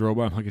every time I drove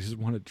by, I'm like, I just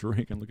want to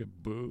drink and look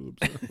at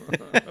boobs.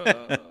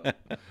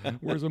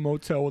 Where's a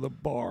motel with a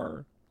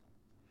bar?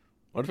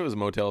 What if it was a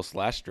motel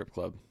 / strip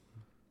club?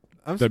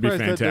 I'm That'd be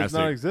surprised that does not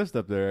fantastic. exist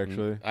up there,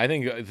 actually. I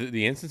think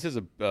the instances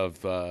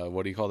of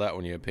what do you call that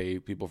when you pay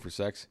people for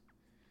sex?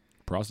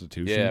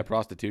 Prostitution. Yeah,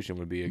 prostitution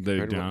would be They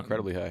don't-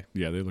 incredibly high.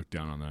 Yeah, they look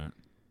down on that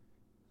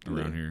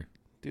around here.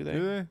 Do they?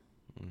 Do they?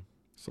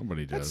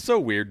 Somebody does. That's so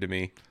weird to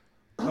me.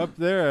 Up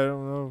there, I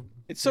don't know.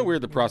 It's so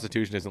weird that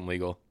prostitution isn't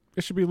legal.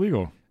 It should be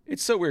legal.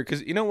 It's so weird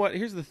because you know what?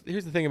 Here's the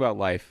thing about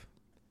life.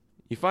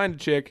 You find a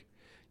chick,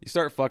 you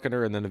start fucking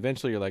her, and then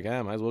eventually you're like,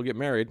 might as well get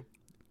married.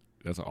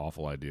 That's an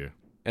awful idea.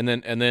 And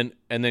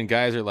then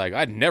guys are like,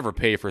 I'd never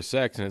pay for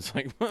sex, and it's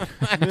like,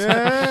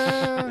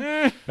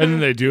 Yeah, And then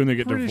they do, and they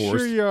get pretty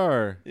divorced. sure you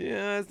are.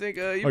 yeah, I think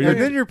you're And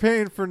then you're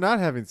paying for not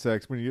having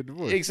sex when you get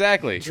divorced.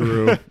 exactly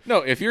True. No,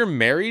 if you're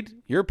married,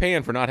 you're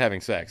paying for not having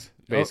sex,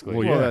 basically.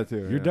 Well, Well, yeah, that too,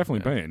 you're yeah.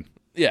 definitely paying.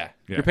 Yeah,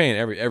 Yeah. you're paying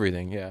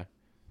everything. Yeah,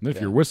 And if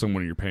Yeah. you're with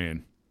someone, you're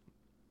paying.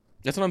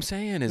 that's what I'm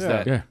saying. Is Yeah.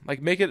 that Yeah.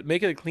 like make it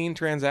a clean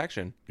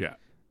transaction? Yeah.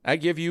 I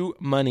give you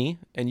money,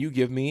 and you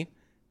give me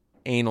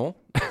anal.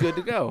 Good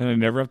to And go. I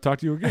never have to talk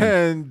to you again.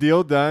 And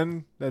deal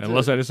done. That's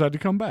Unless it. I decide to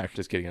come back.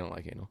 Just kidding. I don't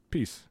like anal.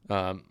 Peace.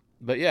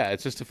 But yeah,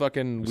 it's just a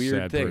fucking weird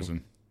Sad thing.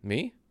 person.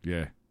 Me?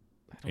 Yeah.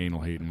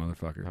 Anal hating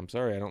motherfucker. I'm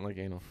sorry, I don't like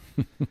anal.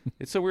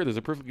 It's so weird. There's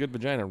a perfectly good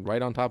vagina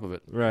right on top of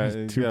it, Right.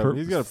 There's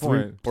He's got a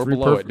point. or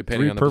below it,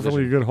 depending three on the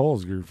perfectly position. good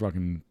holes you're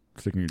fucking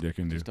sticking your dick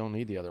into. Just don't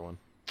need the other one.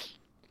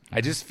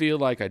 I just feel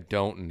like I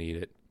don't need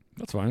it.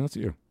 That's fine. That's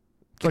you.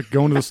 It's like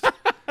going to the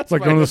it's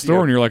like fine, going to the that's store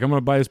you. and you're like, I'm going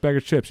to buy this bag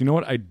of chips. You know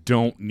what? I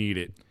don't need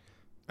it.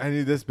 I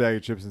need this bag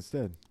of chips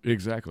instead.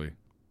 Exactly.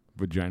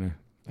 Vagina.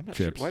 I'm not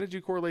Chips. sure. Why did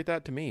you correlate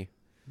that to me?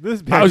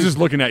 This bag I was of- just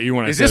looking at you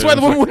when I Is said this it. why I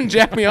the was woman wouldn't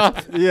jack me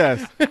off?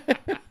 Yes.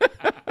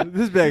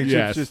 This bag of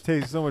Yes. chips just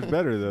tastes so much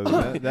better though.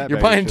 Than that You're bag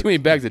of buying chips. too many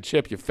bags of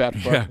chip, you fat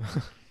fuck. Yeah.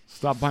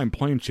 Stop buying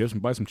plain chips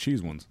and buy some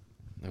cheese ones.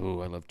 Oh,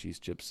 I love cheese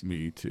chips.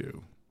 Me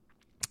too.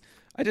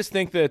 I just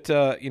think that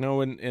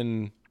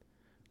in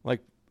like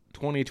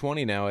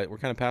 2020 now, we're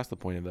kind of past the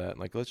point of that.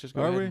 Like, let's just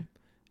go. Are ahead we? and-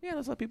 yeah,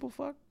 let's let people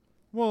fuck.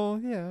 Well,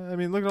 yeah. I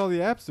mean, look at all the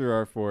apps there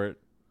are for it.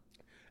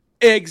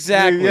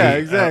 Exactly. Yeah,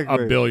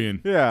 exactly. A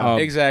billion. Yeah.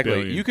 Exactly.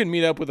 billion. You can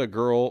meet up with a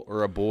girl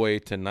or a boy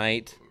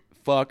tonight,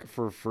 fuck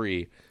for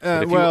free.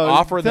 But if well, you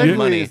offer them technically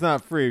money, it's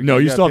not free. No,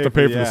 you gotta still have to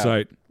pay for the app.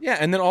 site. yeah,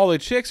 and then all the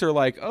chicks are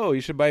like, "Oh, you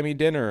should buy me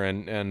dinner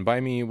and buy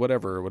me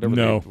whatever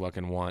No. they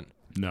fucking want."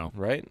 No.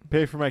 Right?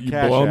 Pay for my You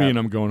cash blow me app. and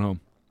I'm going home.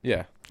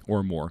 Yeah.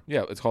 Or more.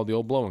 Yeah, it's called the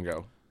old blow and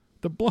go.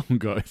 The blow and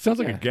go. It sounds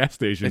like Yeah. a gas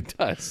station. It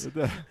does.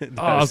 Oh,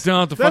 I was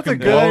down at the That's a fucking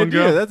good blow and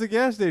idea. go. That's a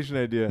gas station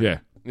idea. Yeah.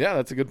 Yeah,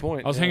 that's a good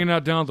point. I was yeah. hanging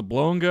out down at the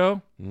blow and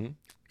go. Mhm.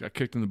 Got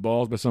kicked in the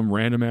balls by some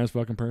random ass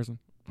fucking person.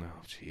 Oh,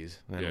 jeez.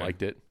 I Yeah.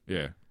 liked it.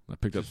 Yeah. I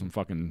picked up some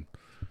fucking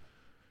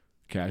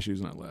cashews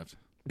and I left.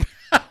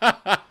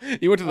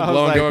 You went to the I was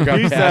blow and go like, and got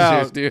peace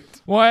cashews, out. dude.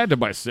 Well, I had to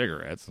buy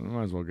cigarettes. I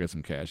might as well get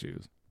some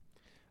cashews.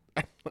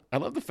 I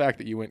love the fact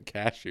that you went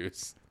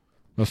cashews.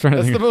 I was trying to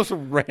That's think. the most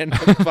random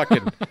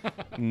fucking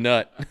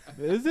nut.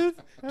 Is it?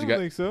 I you don't got-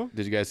 think so.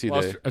 Did you guys see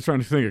I was trying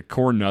to think of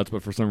corn nuts,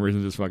 but for some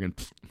reason, just fucking.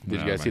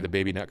 Did you guys see the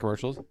baby nut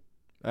commercials?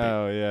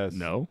 Oh yes.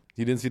 No.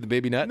 You didn't see the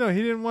baby nut? No,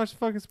 he didn't watch the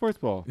fucking sports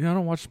ball. Yeah, I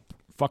don't watch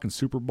fucking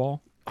Super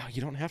Bowl. Oh,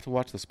 you don't have to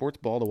watch the sports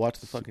ball to watch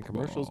the fucking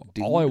commercials.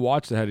 Dude. All I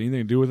watched that had anything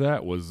to do with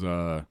that was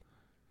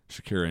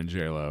Shakira and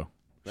J-Lo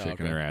shaking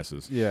okay. their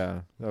asses.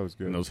 Yeah, that was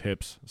And good. those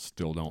hips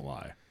still don't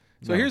lie.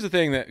 So here's the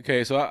thing that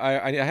so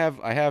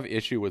I have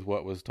issue with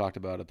what was talked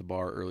about at the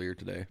bar earlier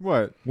today.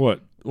 What?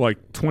 What?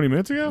 Like 20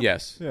 minutes ago?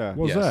 Yes. Yeah. What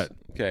was Yes. that?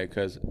 Okay,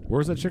 because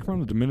Where's that chick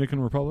from? The Dominican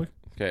Republic?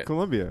 okay,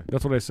 Colombia.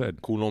 That's what I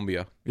said.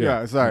 Colombia.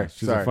 Yeah, sorry,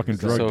 She's sorry. a fucking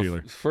drug So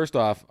dealer. first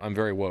off, I'm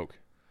very woke.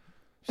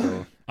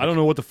 So I don't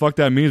know what the fuck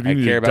that means, but I you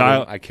need care to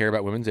about dial. I care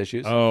about women's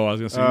issues. Oh, I was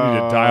gonna say you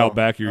need to dial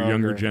back your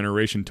younger okay.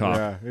 generation talk.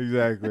 Yeah,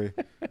 exactly.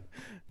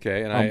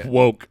 Okay, and I'm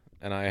woke.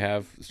 I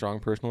have strong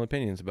personal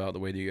opinions about the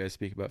way that you guys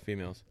speak about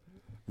females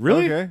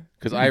Really? Okay.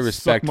 because You I can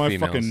respect suck my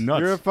females. fucking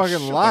nuts. You're a fucking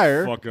Shut the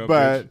liar. fuck up,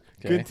 but bitch.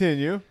 Okay.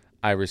 continue.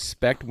 I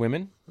respect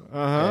women.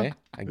 Uh huh. Okay,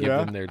 I give Yeah.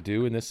 them their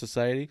due in this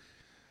society.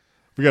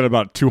 We got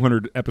about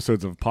 200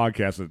 episodes of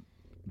podcasts that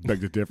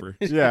beg to differ.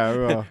 Yeah.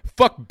 Well.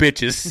 Fuck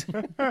bitches.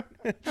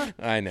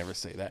 I never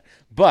say that.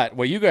 But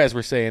what you guys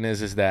were saying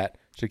is that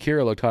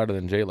Shakira looked hotter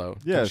than J-Lo.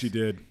 Yes. She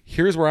did.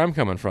 Here's where I'm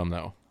coming from,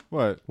 though.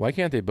 What? Why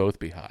can't they both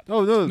be hot?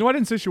 Oh no. No, I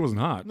didn't say she wasn't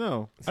hot.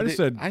 No. I just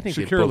said I think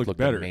they Shakira both looked looked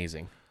better.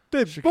 amazing.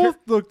 They both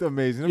looked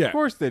amazing. Of Yeah.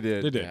 course they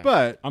did. They did.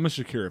 But I'm a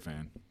Shakira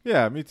fan.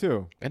 yeah, me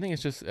too. I think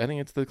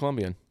it's the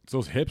Colombian. It's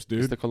those hips, dude.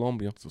 It's the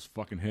Colombian. It's those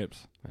fucking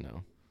hips. I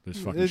know. They're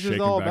just fucking It's shaking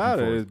just all back about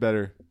and it. forth. It's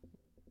better.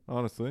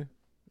 Honestly.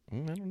 I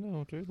don't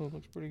know. J-Lo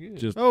looks pretty good.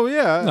 Just Oh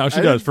yeah. no, she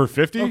I does didn't- for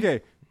 50.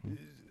 Okay.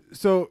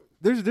 So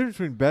there's a difference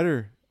between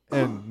better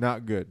and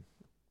not good.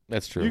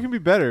 That's true. You can be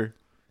better.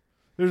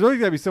 There's always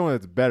got to be someone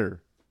that's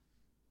better.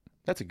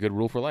 That's a good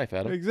rule for life,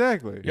 Adam.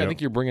 Exactly. Yeah, I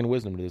think you're bringing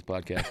wisdom to this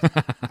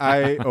podcast.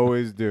 I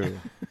always do.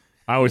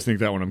 I always think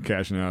that when I'm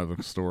cashing out of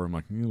the store, I'm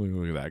like,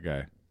 look at that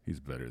guy. He's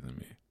better than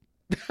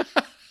me.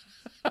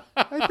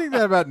 I think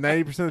that about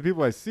 90% of the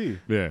people I see.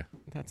 Yeah.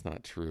 That's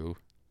not true.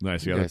 Then I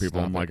see You other guys people.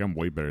 stop I'm it. like, I'm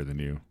way better than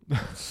you.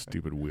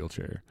 Stupid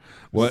wheelchair.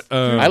 What?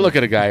 I look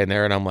at a guy in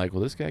there and I'm like,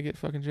 will this guy get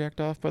fucking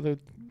jacked off by the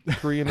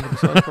Korean in the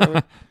massage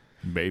parlor?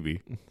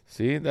 Maybe.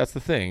 See, that's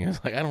the thing. It's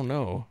like, I don't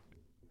know.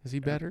 Is he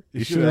better? You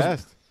You should have should've-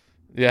 asked.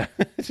 Yeah.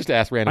 Just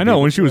ask random I know.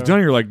 people. When she was Yeah.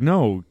 done, you're like,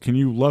 no. Can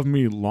you love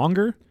me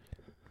longer?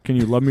 Can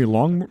you love me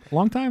long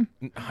time?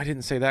 I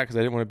didn't say that because I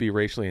didn't want to be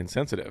racially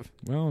insensitive.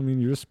 Well, I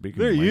mean, you're just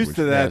speaking. They're used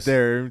to that Yes.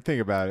 there.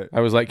 Think about it.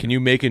 I was like, can you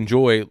make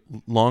enjoy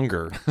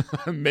longer?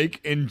 to make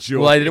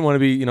enjoy. Well, I didn't want to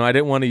be, I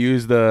didn't want to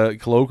use the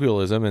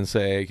colloquialism and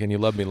say, can you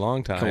love me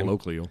long time?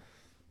 colloquial.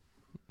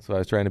 So I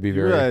was trying to be You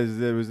very, realize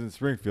it was in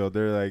Springfield.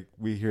 They're like,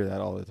 we hear that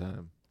all the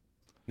time.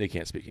 they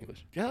can't speak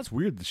English. Yeah, that's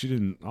weird that she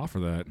didn't offer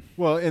that.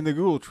 Well, in the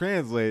Google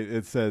Translate,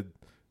 it said,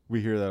 we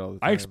hear that all the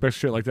time. I expect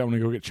shit like that when I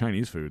go get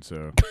Chinese food.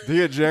 So Do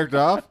you get jerked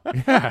off?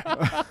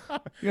 yeah,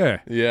 yeah.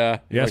 Yeah.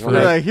 Yes, Like, for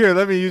They're that. like, here,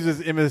 let me use this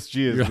MSG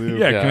Yeah, as lube.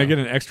 can Yeah. I get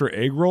an extra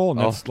egg roll? And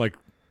Oh. that's like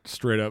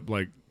straight up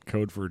like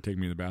code for take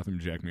me in the bathroom,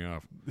 jack me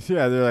off.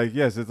 Yeah, they're like,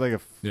 yes, it's like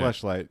a Yeah.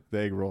 fleshlight, the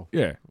egg roll.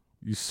 Yeah,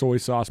 you soy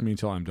sauce me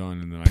until I'm done,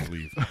 and then I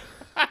leave.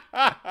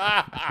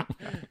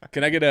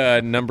 Can I get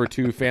a number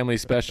 2 family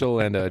special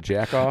and a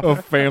jack off? A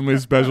family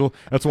special.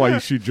 That's why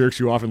she jerks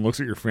you off and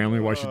looks at your family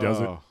while she does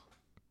it Oh.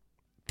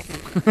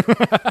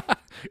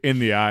 in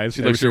the eyes.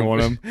 She Every looks single your- one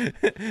of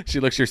them. She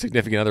looks your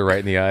significant other right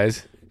in the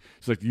eyes.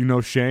 It's like, you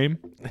know, shame.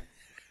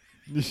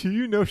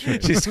 You know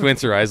shit. She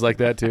squints her eyes like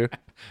that too.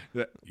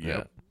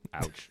 Yep.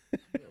 Ouch.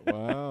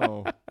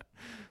 Wow.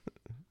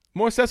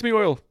 More sesame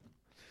oil.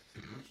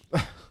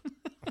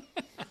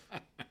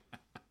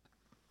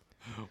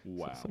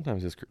 Wow.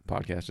 Sometimes this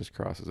podcast just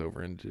crosses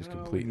over and just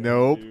complete.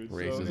 Nope.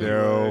 Racism.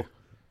 No.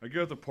 I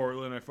go to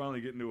Portland. I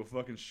finally get into a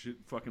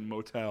fucking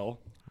motel.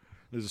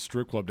 There's a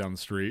strip club down the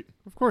street.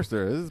 Of course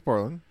there is. It's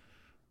Portland.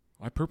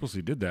 I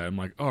purposely did that. I'm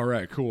like, all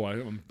right, cool.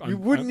 You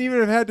wouldn't even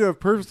have had to have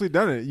purposely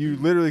done it. You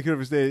literally could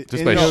have stayed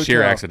Just in by the sheer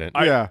hotel. accident.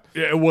 Yeah.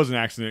 Yeah, it was an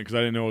accident because I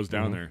didn't know it was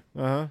down there.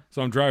 Uh-huh.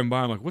 So I'm driving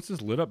by. I'm like, what's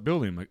this lit up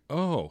building? I'm like,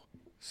 oh,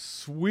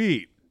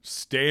 sweet.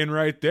 Staying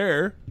right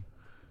there.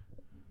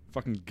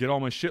 Fucking get all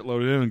my shit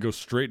loaded in and go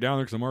straight down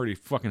there because I'm already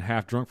fucking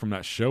half drunk from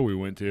that show we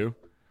went to,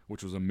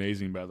 which was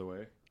amazing, by the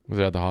way. Was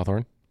it at the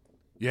Hawthorne?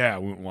 Yeah,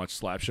 we went and watched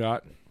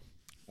Slapshot.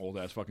 Old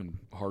ass fucking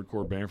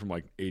hardcore band from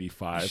like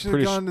 '85. Should've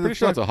Pretty, gone to the pretty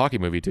sure fuck- it's a hockey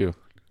movie too.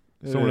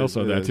 Someone else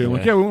said It that is, too. I'm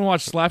like, yeah. yeah, we went and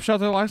watched Slapshot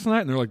there last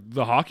night, and they're like,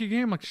 the hockey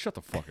game? I'm like, shut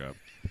the fuck up.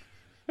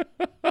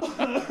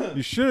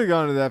 You should have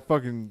gone to that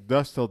fucking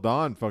Dusk Till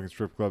Dawn fucking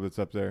strip club that's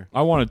up there.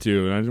 I wanted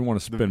to, and I didn't want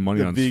to spend money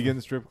the on vegan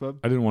strip club.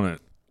 I didn't want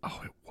to.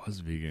 Oh, it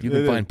was vegan. You It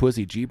can is. find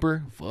pussy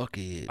cheaper. Fuck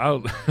it.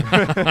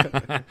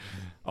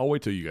 I'll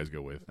wait till you guys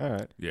go with. All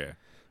right. Yeah.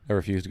 I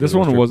refuse to go This to a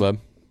one strip was- club.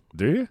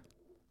 Do you?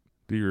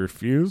 Do you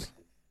refuse?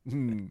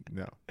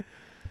 No.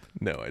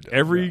 No, I don't.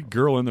 Every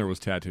girl in there was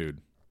tattooed.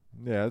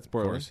 Yeah, that's of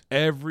Portland.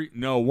 course.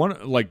 One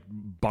like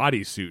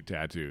bodysuit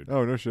tattooed.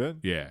 Oh, no shit.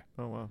 Yeah.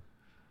 Oh, wow.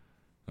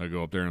 I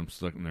go up there and I'm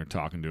sitting there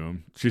talking to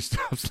him. She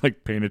stops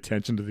like paying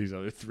attention to these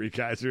other 3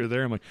 guys who are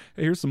there. I'm like,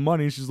 hey, here's some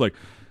money. She's like,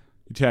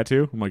 you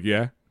tattoo? I'm like,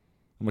 yeah.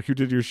 I'm like, who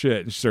did your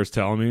shit? And she starts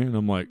telling me, and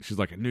I'm like, she's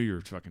like, I knew you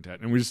were fucking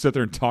tattooing. And we just sit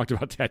there and talked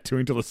about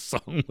tattooing till the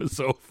song was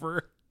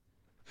over.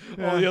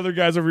 All the other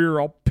guys over here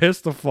are all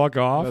pissed the fuck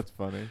off. That's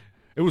funny.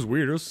 It was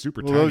weird. It was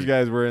super Well, tiny. those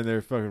guys were in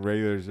their fucking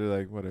regulars. They're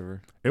like,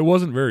 whatever. It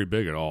wasn't very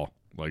big at all.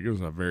 Like, it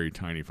was a very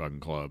tiny fucking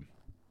club.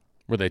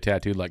 Were they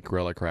tattooed like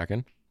Gorilla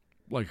Kraken?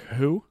 Like,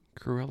 who?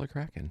 Gorilla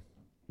Kraken.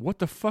 What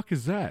the fuck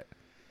is that?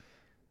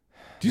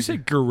 Did you say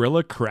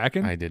Gorilla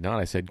Kraken? I did not.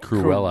 I said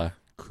Cruella.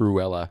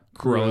 Cruella.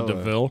 Cruella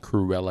DeVille?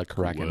 Cruella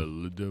Kraken.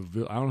 Cruella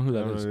DeVille. I don't know who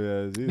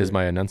that is. Is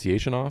my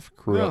enunciation off?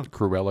 No.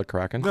 Cruella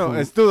Kraken? No,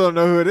 I still don't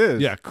know who it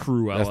is. Yeah,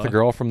 Cruella. That's the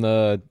girl from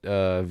the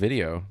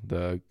video.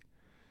 The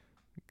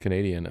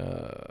Canadian.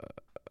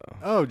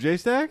 Oh,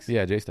 J-Stacks?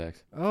 Yeah,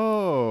 J-Stacks.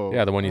 Oh.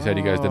 Yeah, the one you said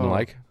you guys didn't Oh.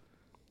 like.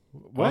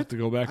 I'll have What? to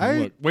go back I and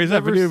look. Wait, is that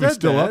never video even said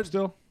still that. up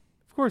still?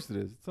 Of course it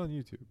is. It's on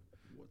YouTube.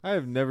 I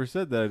have never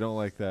said that I don't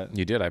like that.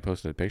 You did. I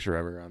posted a picture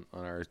of her on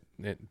our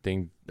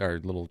thing, our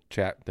little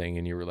chat thing,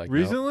 and you were like, no.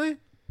 Recently?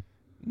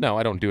 No,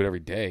 I don't do it every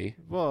day,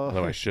 Well,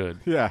 although I should.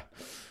 yeah.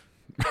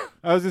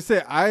 I was going to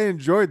say, I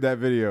enjoyed that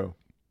video.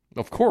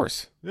 Of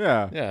course.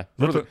 Yeah. Yeah.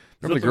 Is Remember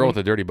the girl with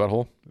the dirty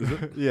butthole?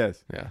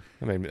 Yes. Yeah.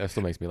 That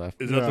still makes me laugh.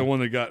 Is that Yeah. the one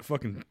that got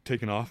fucking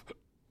taken off?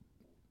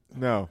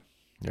 No.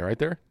 You right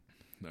there?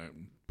 That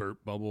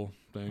burp bubble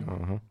thing?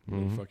 Uh-huh.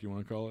 What the fuck you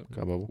want to call it?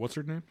 Got bubble. What's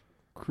her name?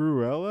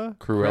 Cruella?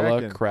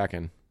 Cruella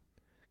Kraken.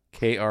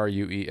 Kraken.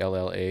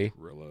 Kruella.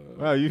 Cruella.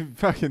 Wow, you've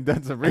fucking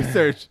done some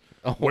research.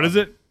 Oh, What is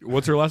it?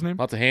 What's her last name?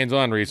 Lots of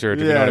hands-on research,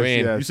 if you know what I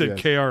mean. Yes, You said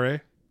yes.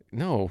 KRA?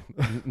 No.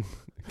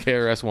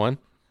 KRS-One.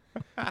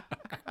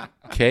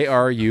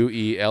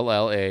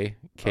 Kruella.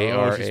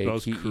 Oh, she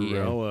spells Kraken.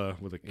 Cruella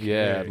with a K.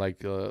 Yeah, like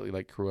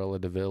Cruella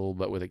DeVille,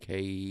 but with a K.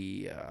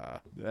 Yeah.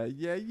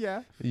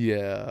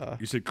 Yeah.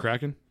 You said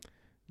Kraken?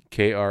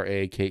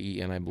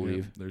 Kraken, I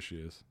believe. Yeah, there she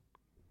is.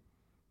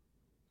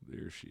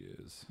 There she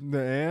is.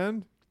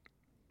 And?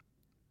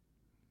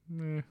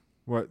 Meh.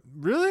 What?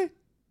 Really?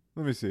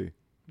 Let me see.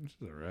 She's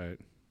all right.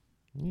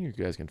 You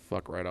guys can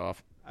fuck right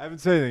off. I haven't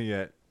said anything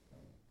yet.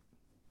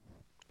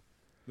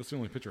 That's the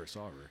only picture I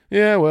saw of her.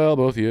 Yeah, well,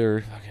 both of you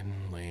are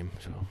fucking lame.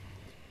 So,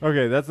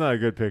 Okay, that's not a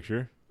good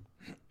picture.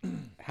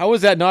 how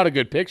is that not a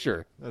good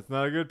picture, That's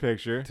not a good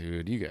picture.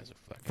 dude? You guys are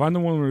fucking. Find the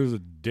one where there's a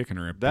dick in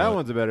her. That butt.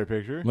 one's a better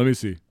picture. Let me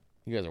see.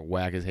 You guys are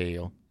whack as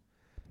hell.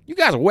 You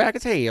guys are whack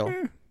as hell.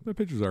 That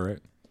picture's all right.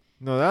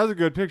 No, that was a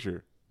good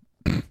picture.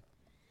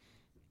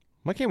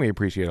 Why can't we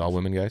appreciate all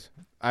women, guys?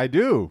 I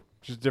do.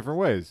 Just different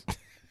ways.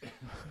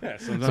 Yeah,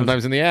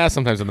 Sometimes in the ass,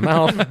 sometimes in the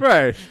mouth.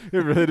 Right. It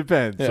really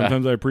depends. Yeah.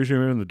 Sometimes I appreciate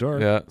it in the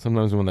dark. Yeah,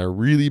 sometimes when they're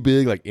really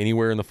big, like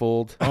anywhere in the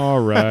fold. All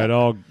right.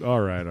 All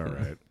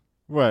right.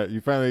 What?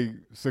 You finally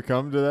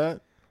succumbed to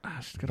that?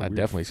 She's got a I weird-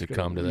 definitely she's got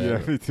succumbed to a-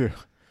 that. Yeah, me too.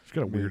 She's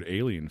got a weird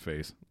alien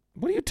face.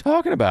 What are you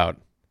talking about?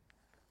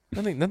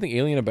 Nothing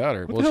alien about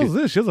her. What the hell is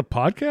this? She has a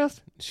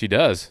podcast? She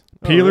does.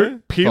 really?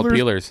 It's called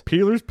Peelers.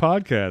 Peelers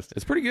podcast.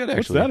 It's pretty good, What's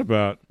actually. that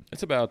about?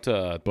 It's about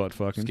Butt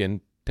fucking.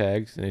 skin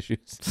tags and issues.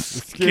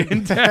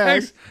 Skin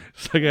tags.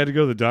 It's like I had to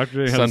go to the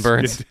doctor and had a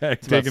Sunburns. skin tag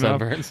It's about taken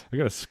off. sunburns. I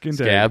got a skin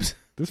tag. Scabs.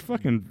 This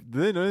fucking Do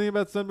they know anything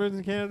about sunburns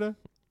in Canada?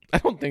 I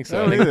don't think so.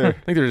 I don't I think, either. I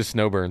think they're just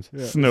snowburns.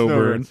 Yeah. snow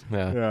burns.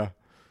 Yeah. Yeah.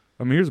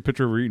 I mean, here's a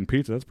picture of her eating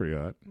pizza. That's pretty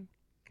hot.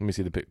 Let me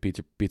see the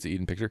pizza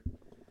eating picture.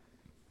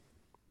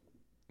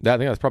 I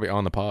think that's probably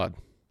on the pod.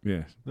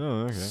 Yeah.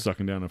 Oh, okay.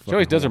 Sucking down a fucking She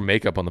always does her whole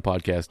makeup on the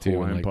podcast too.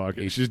 Hawaiian and, like,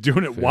 podcast. eats She's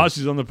doing it food. while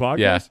she's on the podcast?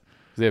 Yeah.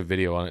 They have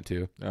video on it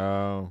too.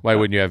 Oh. Why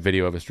wouldn't you have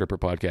video of a stripper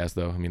podcast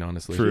though? I mean,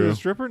 honestly. True. She's a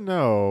stripper?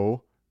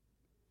 No.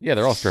 Yeah,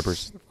 they're all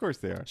strippers. Of course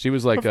they are. She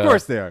was like, of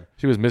course they are.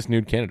 she was Miss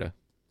Nude Canada.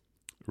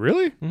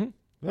 Really?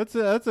 That's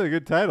a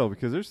good title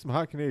because there's some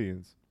hot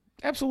Canadians.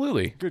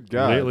 Absolutely. Good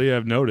God. Lately,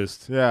 I've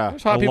noticed. Yeah.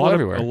 There's hot people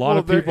everywhere. A lot Well,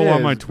 of people there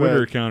on my is, Twitter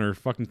but- account are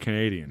fucking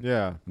Canadian.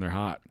 Yeah. And they're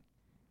hot.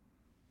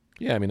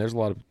 Yeah, I mean, there's a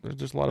lot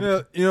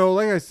of. You know,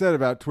 like I said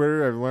about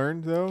Twitter, I've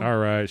learned though. All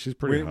right. She's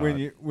pretty when,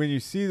 hot. when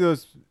you see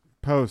those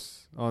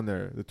posts on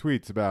there, the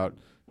tweets about,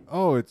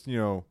 oh, it's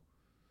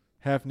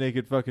half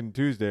naked fucking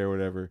Tuesday or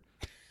whatever.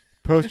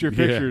 Post your Yeah.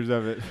 pictures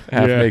of it.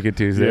 Half Yeah. Naked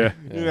Tuesday.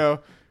 Yeah.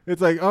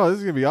 It's like, oh, this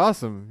is gonna be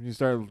awesome. You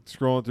start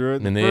scrolling through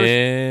it, And the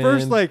then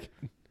first like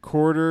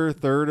quarter,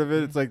 third of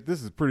it, it's like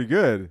this is pretty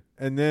good,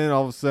 and then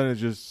all of a sudden it's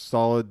just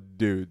solid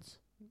dudes.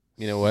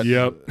 you know what?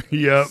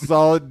 Yep.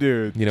 Solid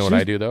dudes. You know what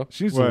I do though?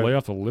 She needs What? to lay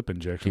off the lip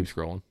injection. Keep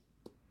scrolling.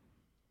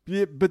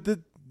 Yeah, but at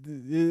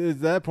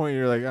that point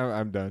you're like,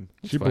 I'm done.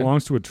 She fine.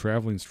 belongs to a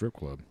traveling strip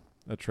club.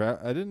 A trap?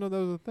 I didn't know that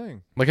was a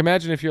thing. Like,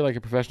 imagine if you're like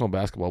a professional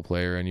basketball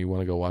player and you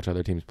want to go watch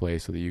other teams play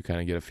so that you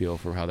kind of get a feel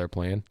for how they're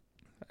playing.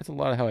 That's a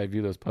lot of how I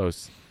view those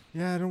posts.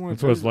 Yeah, I don't want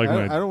That's what it's like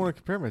when I don't want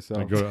to compare I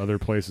myself. go to other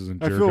places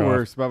and I jerk feel off.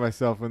 worse about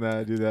myself when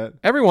I do that.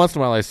 Every once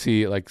in a while, I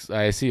see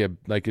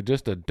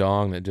just a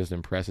dong that just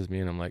impresses me,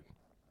 and I'm like,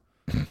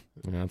 yeah,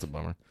 that's a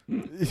bummer.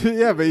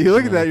 Yeah, but you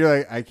look at that, you're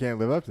like, I can't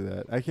live up to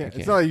that. I can't. can't.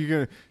 It's not like you're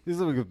gonna. This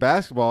is like with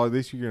basketball. At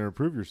least you're gonna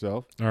improve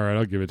yourself All right,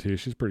 I'll give it to you.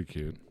 She's pretty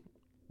cute.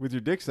 with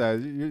your dick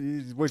size.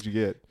 What'd you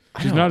get?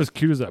 She's not as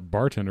cute as that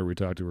bartender we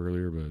talked to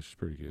earlier, but she's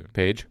pretty cute.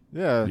 Paige,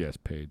 Yeah, Yes,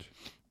 Paige.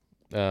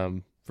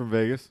 from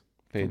Vegas.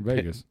 From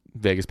Vegas.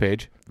 Vegas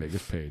Paige.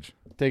 Vegas Paige.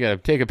 Take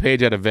a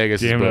page out of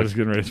Vegas' Damn it, I book. was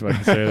getting ready to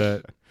fucking say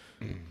that.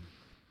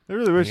 I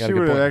really wish You got she a good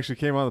would have point. actually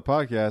came on the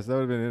podcast. That would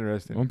have been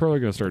interesting. I'm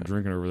probably going to start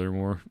drinking over there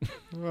more.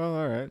 Well,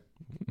 all right.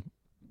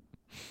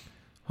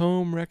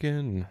 Home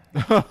wrecking.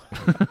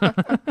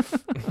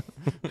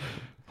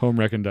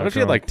 Homewrecking.com. What if she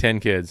had like 10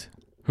 kids?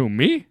 Who,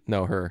 me?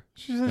 No, her.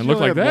 She said And she look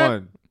only like had that?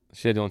 one.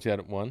 She had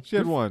one. She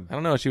had one. I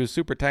don't know. She was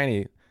super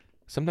tiny.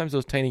 Sometimes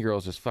those tiny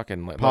girls just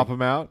fucking Pop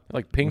them out.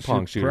 like ping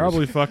pong She shooters.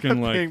 probably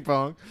fucking like Ping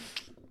pong.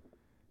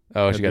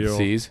 Oh, had she got the old-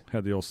 C's.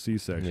 had the old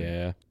C-section.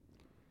 Yeah,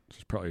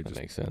 She's probably that just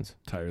makes sense.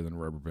 tighter than a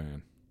rubber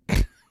band.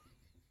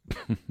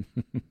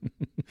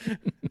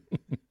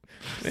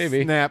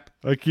 Maybe. Snap.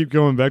 I keep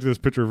going back to this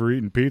picture of her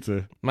eating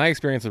pizza. My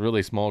experience with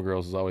really small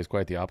girls is always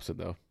quite the opposite,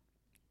 though.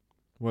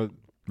 What?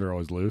 They're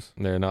always loose.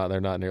 They're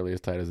not nearly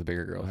as tight as the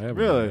bigger girls.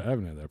 Really? I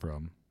haven't had that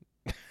problem.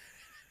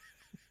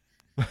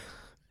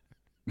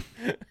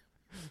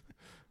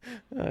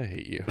 I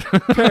hate you.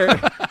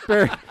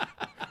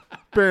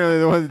 Apparently,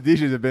 the ones that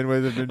DJs have been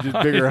with have been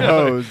just bigger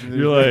hoes. And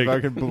You're they're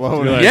like- fucking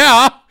blowing. you're it. like-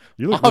 Yeah.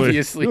 You look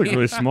Obviously. Really, you look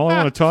really small. I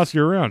want to toss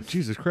you around.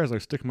 Jesus Christ!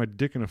 Like sticking my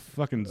dick in a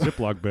fucking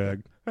Ziploc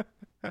bag.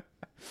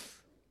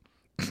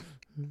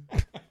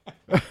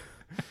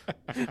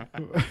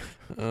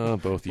 Oh,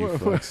 both you What-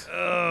 fucks. What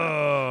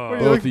are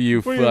Both look- of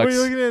you what are you fucks.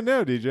 looking at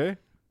now, DJ?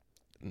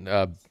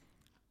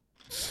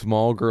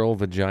 Small girl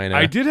vagina.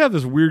 I did have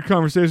this weird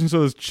conversation.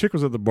 So this chick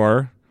was at the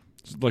bar,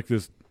 just like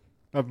this.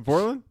 Up in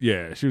Portland?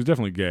 Yeah, she was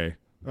definitely gay,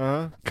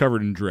 Uh-huh.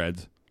 covered in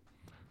dreads,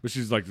 but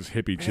she's like this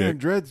hippie Man, chick.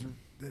 dreads,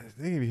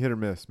 they can be hit or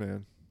miss,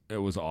 man. It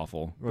was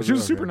awful. But Was she it?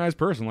 was a super Okay. nice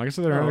person. Like I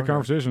said, they were Oh, having a okay.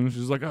 conversation.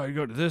 She's like, "Oh, you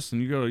go to this,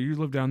 and you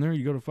live down there.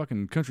 You go to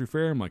fucking country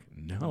fair." I'm like,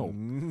 "No,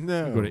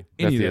 No. you go to That's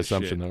any the of that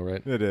assumption, shit." though,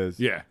 right? It is.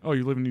 Yeah. Oh,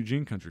 you live in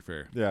Eugene Country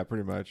Fair. Yeah,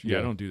 pretty much.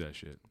 Yeah, don't do that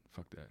shit.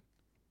 Fuck that.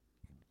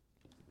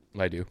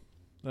 I do.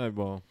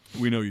 Well,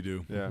 We know you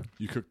do. yeah.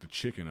 You cook the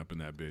chicken up in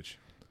that bitch.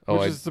 Oh,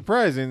 Which is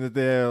surprising that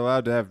they're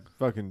allowed to have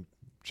fucking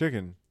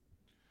chicken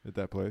at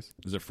that place.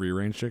 Is it free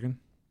range chicken?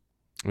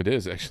 it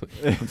is actually.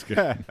 That's good.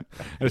 I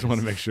just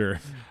want to make sure.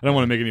 I don't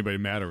want to make anybody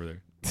mad over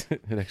there.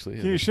 It actually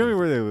is. Can you show me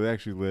where they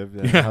actually lived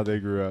and Yeah. how they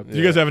grew up? Do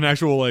you guys have an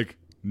actual like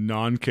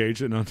non-cage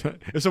sitting on top?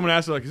 If someone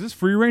asks like, "Is this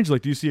free range?"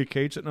 Like, do you see a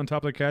cage sitting on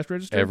top of the cash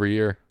register? Every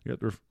year. Yeah,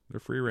 they're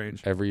free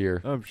range. Every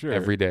year. I'm sure.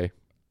 Every day.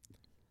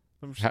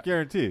 I'm sure,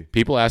 guarantee.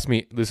 People ask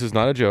me, this is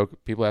not a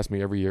joke. People ask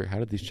me every year, how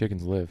did these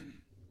chickens live?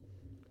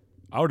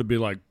 I would be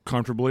like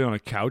comfortably on a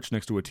couch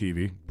next to a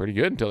TV. Pretty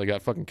good until they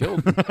got fucking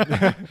killed.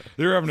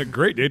 They were having a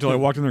great day till I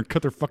walked in there and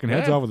cut their fucking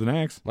heads Yeah. off with an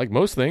axe. Like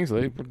most things,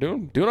 they were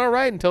doing all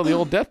right until the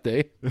old death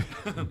day.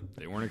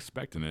 They weren't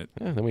expecting it.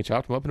 Yeah, then we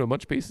chopped them up into a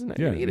bunch of pieces and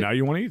Yeah, ate it. now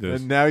you want to eat this.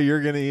 And now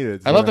you're gonna eat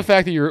it. I love the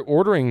fact that you're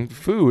ordering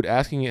food,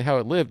 asking it how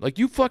it lived. Like,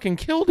 you fucking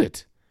killed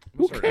it.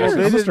 Who start cares?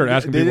 asking- I'm gonna start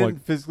asking they people,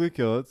 didn't physically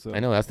kill it, so I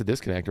know, that's the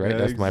disconnect, right? Yeah,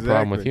 That's my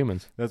problem with exactly.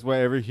 humans. that's why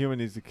every human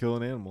needs to kill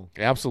an animal.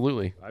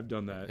 Absolutely. I've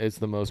done that. It's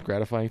the most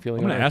gratifying feeling.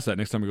 I'm going on to earth. ask that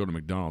next time we go to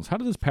McDonald's. How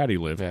did this patty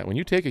live? Yeah, when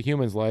you take a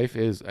human's life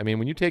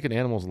when you take an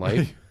animal's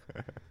life,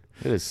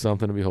 it is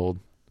something to behold.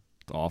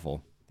 It's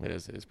awful. It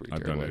is pretty I've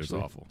terrible, done it. It's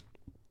actually. awful.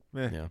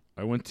 Meh. Yeah.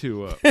 I went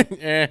to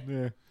Eh,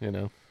 Yeah. you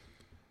know.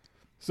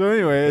 So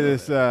anyway,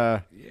 this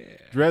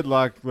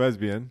dreadlock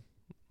lesbian.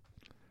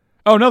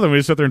 oh, nothing. We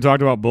just sat there and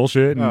talked about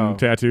bullshit and Oh.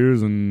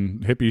 tattoos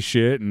and hippie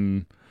shit,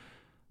 and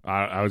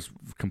I was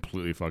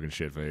completely fucking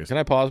shit faced. Can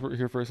I pause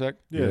here for a sec?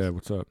 Yes. Yeah,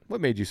 what's up? What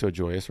made you so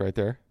joyous right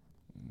there?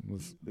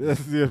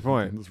 That's the good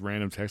point. This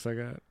random text I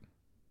got.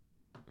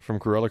 From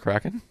Cruella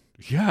Kraken?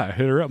 Yeah, I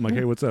hit her up. I'm like,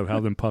 hey, what's up? How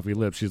them puffy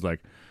lips? She's like,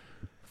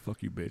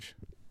 fuck you, bitch.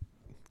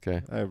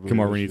 Okay. I believe Come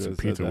I over and should eat some have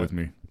said pizza that. with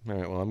me. All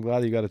right. Well, I'm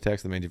glad you got a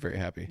text that made you very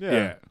happy.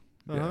 Yeah.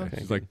 Yeah. Okay.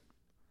 She's like,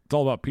 it's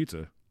all about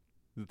pizza.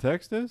 The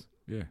text is?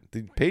 Yeah.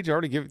 Did Paige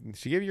already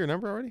she give you your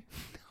number already?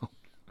 No.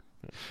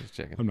 Just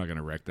checking. I'm not going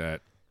to wreck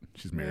that.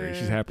 She's married.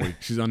 Yeah.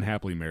 She's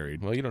unhappily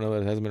married. Well, you don't know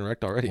that it hasn't been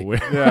wrecked already. Well,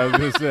 Yeah, I was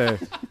gonna say.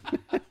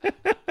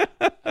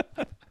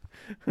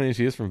 I mean,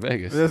 she is from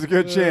Vegas. There's a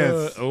good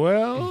chance.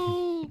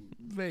 well,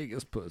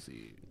 Vegas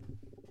pussy.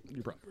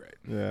 You're probably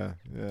right.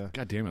 Yeah.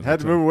 God damn it. Had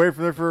to move away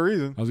from there for a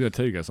reason. I was going to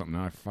tell you guys something.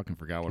 Now I fucking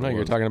forgot what No, it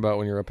you're was. talking about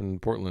when you're up in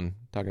Portland,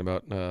 talking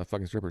about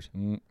fucking strippers.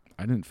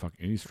 I didn't fuck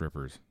any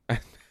strippers.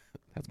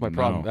 That's my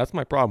problem. No. That's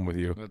my problem with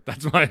you.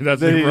 That's That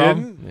your he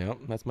problem. didn't? Yep,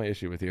 that's my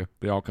issue with you.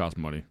 They all cost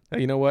money.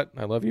 Hey, you know what?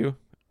 I love you.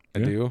 I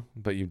Yeah. do,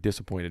 but you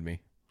disappointed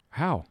me.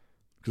 How?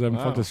 Because I haven't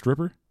fucked Wow. a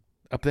stripper?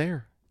 Up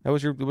there. That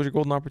was your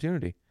golden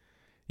opportunity.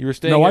 You were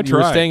staying. No, I you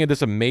were tried. staying at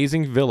this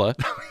amazing villa.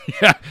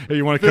 Yeah, hey,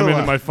 you want to come Villa.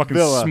 into my fucking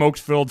Villa.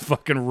 smoke-filled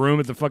fucking room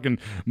at the fucking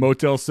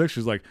Motel 6?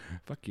 She's like,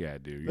 fuck yeah,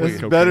 dude. You This want is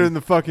cocaine? better than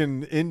the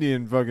fucking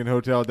Indian fucking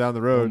hotel down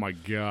the Oh road. my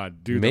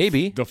god, dude!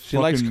 Maybe. the She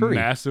likes fucking curry.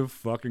 massive,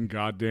 fucking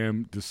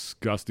goddamn,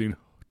 disgusting,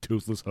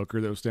 toothless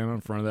hooker that was standing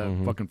in front of that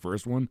Mm-hmm. fucking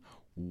first one.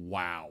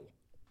 Wow.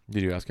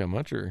 Did you ask how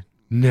much or?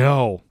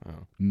 No.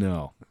 Oh.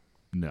 No.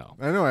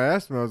 I know. I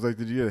asked him. I was like,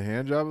 "Did you get a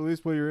hand job at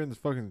least while you were in this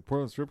fucking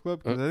Portland strip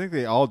club?" Because I think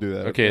they all do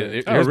that. up there.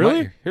 Okay. Oh, here's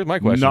really? Here's my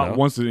question. Not though.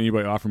 once did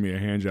anybody offer me a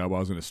hand job while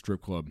I was in a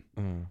strip club.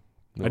 New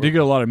I did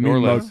get a lot of mean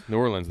Orleans. mugs. New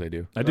Orleans, they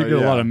do. I did Oh, get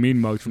a lot yeah. of mean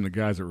mugs from the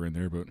guys that were in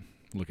there, but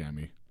look at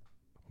me.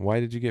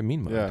 Why did you get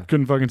mean mugged? Yeah.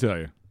 Couldn't fucking tell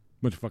you.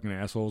 Bunch of fucking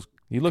assholes.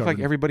 You look like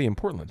Covered. everybody in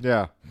Portland.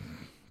 Yeah.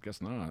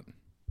 Guess not.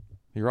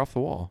 You're off the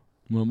wall.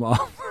 I'm,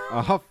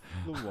 Off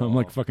the wall. I'm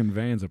like fucking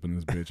Vans up in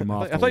this bitch. I'm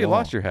off. I thought you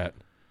lost your hat.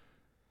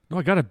 No,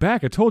 I got it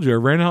back. I told you. I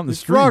ran out in the You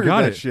street and froggered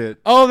got that it. shit.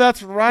 Oh,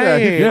 that's right.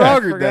 he Yeah. I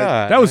froggered that.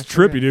 forgot. That was I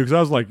forgot. trippy, dude, because I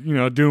was like,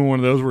 doing one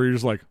of those where you're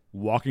just like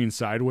walking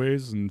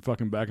sideways and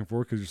fucking back and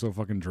forth because you're so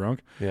fucking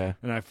drunk. Yeah.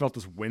 And I felt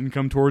this wind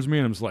come towards me,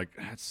 and I'm just like,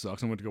 that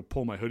sucks. I went to go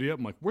pull my hoodie up.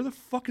 I'm like, where the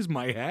fuck is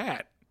my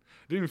hat?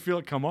 I didn't even feel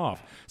it come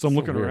off. So I'm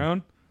looking weird.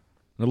 around,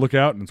 and I look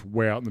out, and it's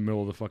way out in the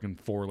middle of the fucking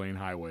 4-lane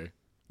highway.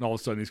 And all of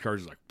a sudden, these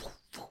cars are like,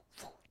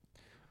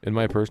 In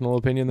my personal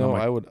opinion, though,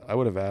 I'm I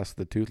would have asked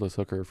the toothless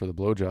hooker for the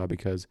blowjob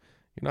because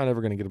you're not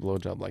ever going to get a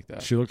blowjob like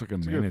that. she looked like a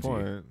That's a good manatee.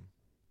 point.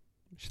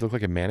 She looked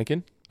like a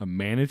mannequin. A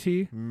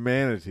manatee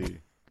Manatee.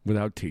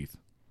 without teeth.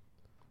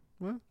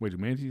 What? Wait, do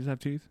manatees have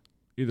teeth?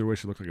 Either way,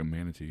 she looked like a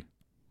manatee.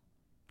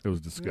 It was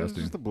It's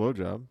disgusting. just a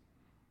blowjob.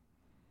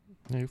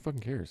 Yeah, who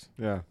fucking cares?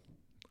 Yeah.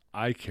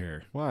 I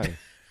care. Why?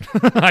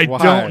 I Why?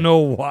 don't know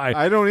why.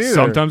 I don't either.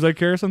 Sometimes I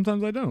care,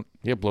 sometimes I don't.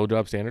 You have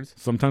blowjob standards.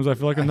 Sometimes I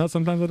feel like a nut,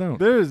 sometimes I don't.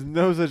 There is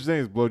no such thing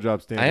as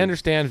blowjob standards. I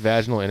understand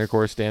vaginal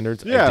intercourse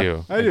standards. Yeah, I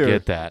do. I do.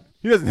 get that.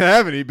 He doesn't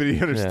have any, but he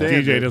understands.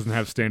 DJ it. doesn't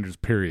have standards,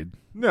 period.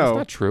 That's No.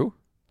 not true.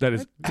 That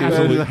is That is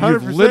absolutely. 100%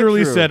 You've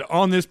literally true. said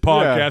on this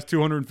podcast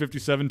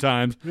 257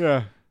 times.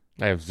 Yeah.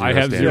 I have zero. I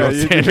have standards. zero Yeah,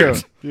 you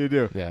standards. do. You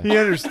do. Yeah. He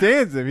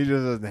understands them. He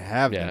just doesn't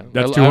have Yeah. them.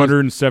 That's I was-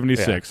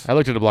 276. Yeah. I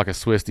looked at a block of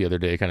Swiss the other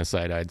day, kind of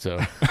side-eyed. So,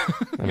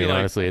 I mean, like-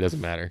 honestly, it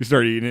doesn't matter. You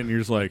start eating it and you're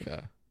just like,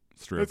 Yeah.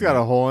 strip. It's got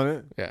a hole in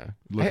it. Yeah.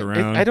 Look I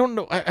around. don't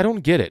know. I don't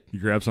get it. You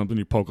grab something,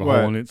 you poke a What?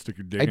 hole in it, stick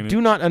your dick I in do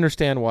it. not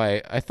understand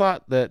why. I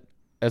thought that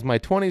as my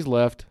 20s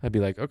left, I'd be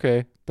like,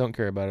 okay, don't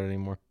care about it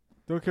anymore.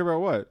 Don't care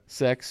about what?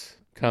 Sex,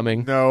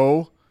 coming,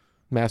 No.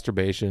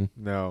 masturbation,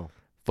 No.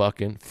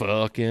 fucking.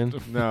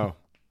 No.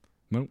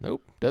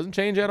 Nope. Doesn't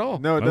change at all.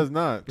 No, it Nope. does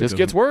not. Just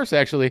gets worse,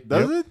 actually.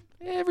 Does it?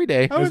 Every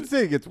day. I wouldn't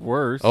say it gets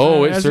worse.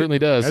 Oh, it As certainly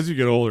does. As you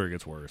get older, it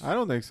gets worse. I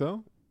don't think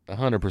so.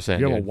 100%.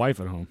 You have a dude.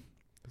 wife at home.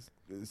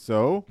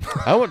 So?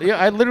 I want. Yeah,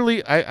 I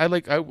literally. I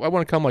like. I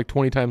want to come like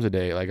 20 times a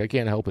day. Like I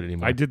can't help it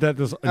anymore. I did that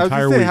this I was entire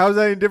just saying, week. how is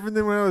that any different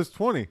than when I was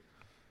 20?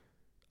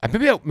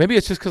 Maybe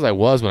it's just because I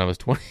was when I was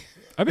 20.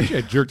 I bet you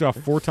I jerked off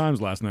 4 times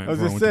last night I was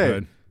before I gonna went say.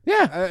 to bed.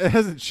 Yeah, It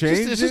hasn't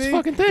changed. it's just any.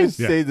 fucking thing. It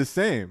Yeah. stayed the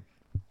same.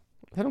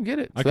 I don't get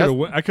it. I So could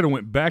that's- have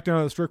went back down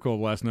to the strip club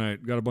last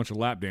night, got a bunch of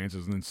lap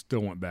dances, and then still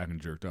went back and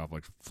jerked off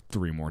like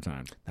 3 more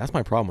times. That's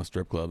my problem with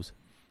strip clubs.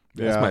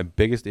 That's Yeah. my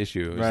biggest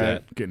issue. Is Right.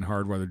 that Getting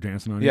hard while they're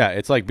dancing on you. yeah,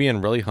 it's like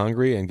being really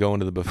hungry and going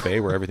to the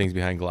buffet where everything's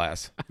behind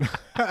glass. You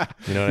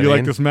know what You I like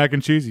mean? this mac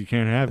and cheese? You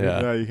can't have it.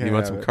 Yeah. No, you can't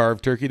want have some it.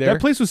 carved turkey there? That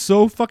place was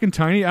so fucking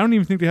tiny. I don't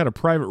even think they had a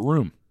private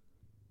room.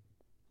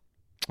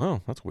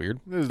 Oh, that's weird.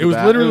 It was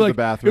literally the like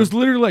bathroom. it was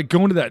literally like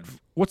going to that.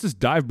 What's this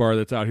dive bar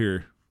that's out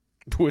here?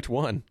 Which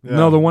one? Yeah.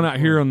 No, the one out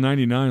here on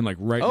 99, like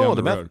right Oh, down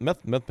the the road.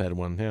 meth head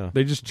one. Yeah,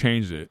 They just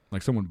changed it.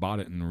 Like someone bought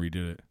it and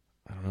redid it.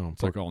 I don't know.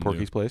 It's like all new.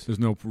 Porky's place. There's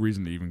no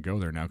reason to even go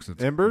there now because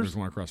Embers? there's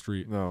one across the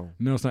street. No.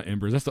 No, it's not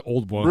Embers. That's the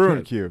old one.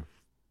 Bruin Q.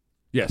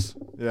 Yes,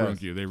 Yes. Bruin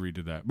Q. They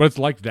redid that, but it's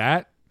like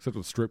that except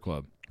with a strip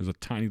club. There's a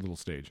tiny little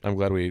stage. I'm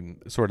glad we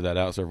sorted that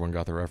out so everyone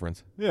got the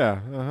reference. Yeah.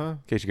 Uh-huh. In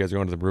case you guys are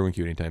going to the Brewing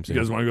Q anytime soon.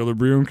 You guys want to go to the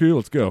Bruin Q?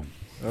 Let's go.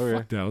 Okay.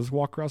 Fuck that. Let's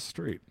walk across the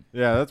street.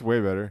 Yeah, that's way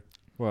better.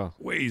 Well,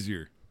 Way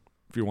easier.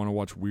 If you want to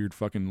watch weird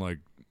fucking like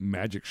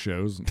magic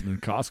shows in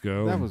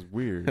Costco. that was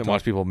weird. and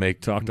watch people make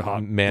talk to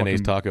hot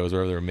mayonnaise fucking- tacos,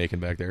 whatever they were making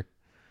back there.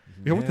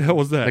 Yeah, what the hell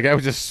was that? The guy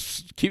would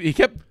just he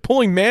kept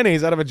pulling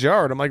mayonnaise out of a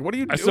jar, and I'm like, "What are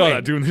you I doing?" saw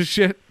that doing this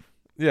shit.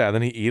 Yeah,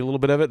 then he eat a little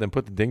bit of it, then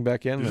put the ding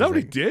back in. Is and that I what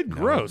was he like, did? no,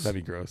 Gross. That'd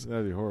be gross.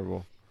 That'd be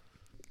horrible.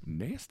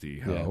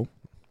 Nasty. Yeah. Ho.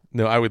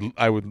 No,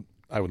 I would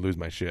lose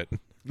my shit.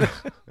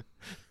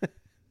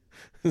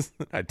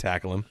 I'd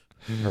tackle him.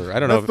 Or I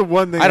don't That's know. the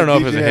one thing. I don't know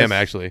if that it was DJ him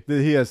has- actually.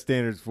 That he has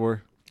standards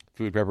for.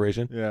 Food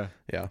preparation. Yeah.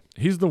 Yeah.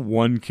 He's the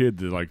one kid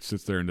that like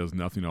sits there and does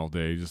nothing all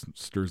day. He just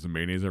stirs the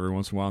mayonnaise every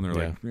once in a while, and they're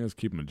like, "Yeah, let's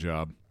keep him a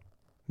job."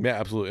 Yeah,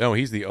 absolutely. No,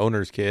 he's the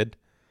owner's kid,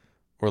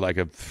 or like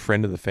a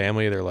friend of the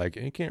family. They're like,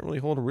 he can't really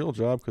hold a real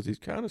job because he's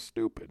kind of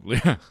stupid.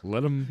 Yeah,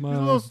 let him. He's a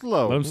little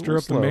slow. Let him He's a stir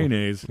up little the slow.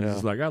 mayonnaise. Yeah.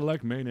 He's like, I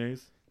like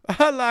mayonnaise.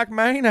 I like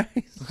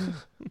mayonnaise.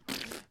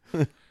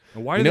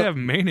 And why You do know- they have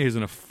mayonnaise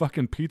in a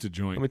fucking pizza Let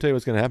joint? me tell you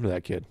what's going to happen to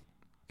that kid.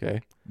 Okay,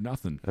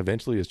 Nothing.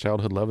 eventually his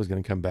childhood love is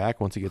going to come back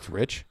once he gets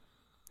rich,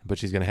 but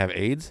she's going to have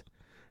AIDS,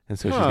 and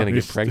so she's gonna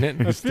get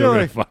pregnant. He's still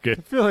gonna like- fuck I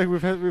it. feel like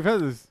we've had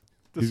this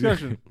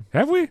discussion.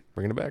 Have we?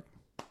 Bringing it back.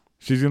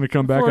 She's gonna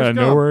come back Forrest out of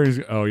Gump.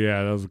 nowhere. Oh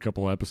yeah, that was a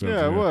couple episodes.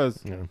 Yeah, it ago.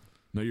 was. Yeah,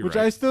 No, you're Which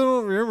right. I still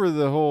don't remember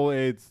the whole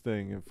AIDS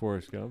thing in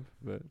Forrest Gump,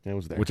 but it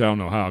was there. Which I don't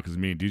know how, because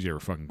me and DJ were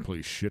fucking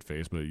completely shit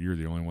faced, but you're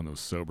the only one that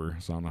was sober,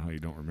 so I don't know how you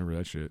don't remember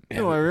that shit.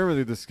 no, I remember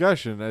the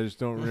discussion. I just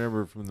don't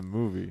remember from the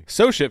movie.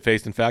 So shit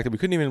faced, in fact, that we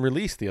couldn't even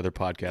release the other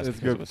podcast. That's a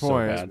because good it was so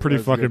point. bad. Pretty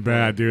That's a fucking good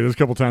bad, point. dude. There's a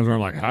couple times where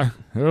I'm like,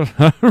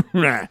 huh?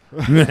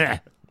 And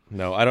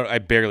No, I don't. I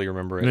barely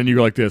remember it. then you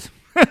go like this.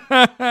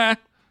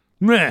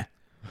 Meh.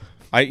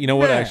 You know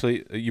what? Yeah.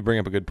 Actually, you bring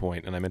up a good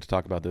point, and I meant to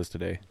talk about this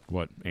today.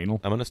 What,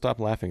 anal? I'm gonna stop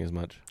laughing as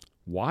much.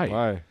 Why?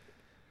 Why?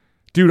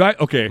 Dude,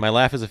 okay. My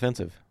laugh is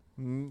offensive.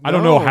 I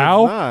don't know No,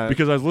 how, it's not.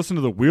 because I was listening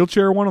to the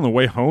wheelchair one on the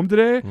way home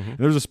today. Mm-hmm. And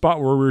there's a spot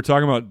where we were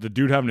talking about the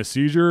dude having a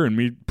seizure and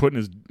me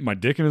putting my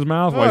dick in his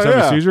mouth while Oh, he's having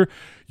a yeah. seizure.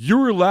 You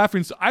were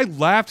laughing. I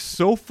laughed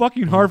so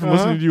fucking hard from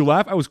listening to you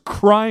laugh. I was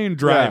crying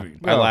driving.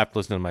 No. I laughed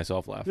listening to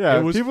myself laugh. Yeah,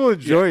 It was- people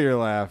enjoy your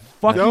laugh.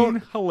 Fucking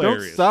don't,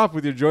 hilarious. Don't stop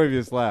with your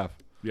joyous laugh.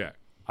 Yeah.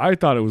 I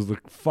thought it was the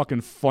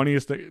fucking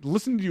funniest thing.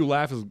 Listening to you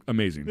laugh is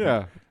amazing.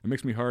 Yeah. It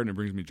makes me hard and it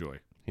brings me joy.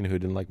 You know who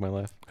didn't like my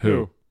laugh? Who? The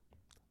lady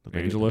at the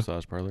Angela?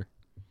 massage parlor.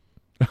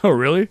 Oh,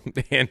 really?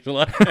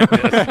 Angela.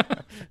 Yes.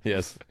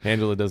 Yes.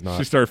 Angela does not.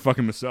 She started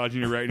fucking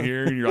massaging you right in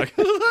here, and you're like,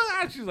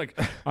 she's like,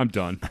 I'm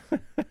done.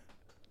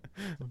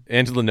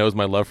 Angela knows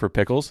my love for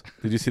pickles.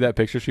 Did you see that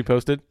picture she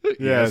posted?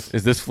 Yes.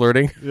 Is this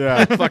flirting?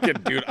 Yeah.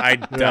 Fucking dude, I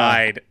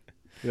died.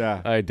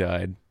 Yeah. I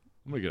died.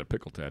 I'm going to get a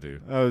pickle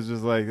tattoo. I was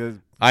just like, this-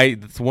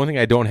 That's one thing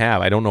I don't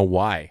have. I don't know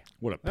why.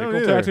 What, a I don't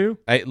pickle either.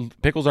 tattoo?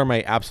 Pickles are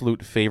my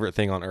absolute favorite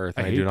thing on earth.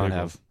 And I hate do not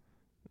pickles.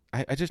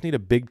 have. I just need a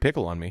big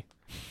pickle on me.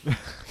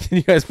 Can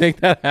you guys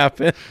make that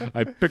happen?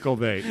 I pickle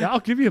they. Yeah, I'll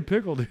give you a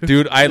pickle, dude.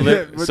 Dude, I but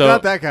live. So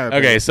not that kind of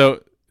okay, pickle.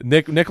 so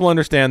Nick will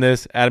understand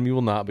this. Adam, you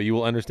will not, but you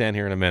will understand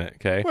here in a minute.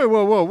 Okay. Wait,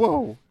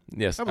 whoa.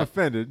 Yes. I'm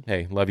offended.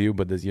 Hey, love you,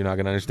 but you're not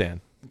gonna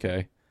understand.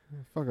 Okay.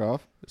 Fuck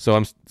off.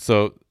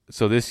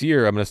 So this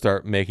year I'm gonna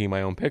start making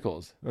my own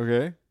pickles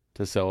Okay.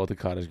 to sell at the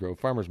Cottage Grove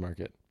Farmers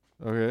Market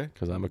Okay.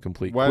 because I'm a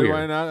complete Why queer. do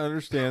I not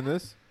understand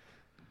this?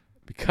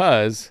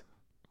 Because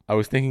I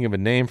was thinking of a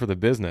name for the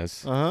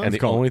business, Uh-huh. and Let's the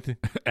call only it thing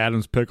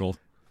Adam's pickle.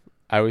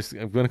 I'm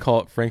going to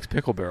call it Frank's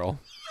Pickle Barrel.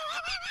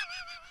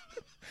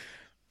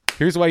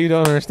 Here's why you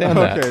don't understand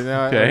that. Okay,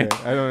 now Okay.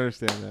 I don't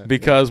understand that.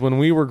 Because when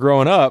we were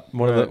growing up,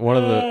 one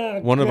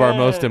Right. of our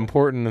most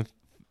important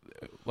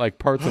like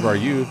parts of our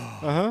youth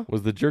Uh-huh.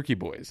 was the Jerky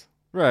Boys,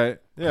 Right.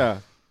 Yeah.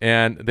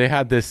 and they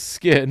had this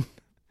skit.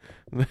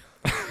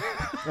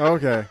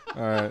 Okay.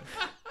 All right.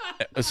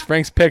 It was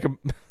Frank's Pick.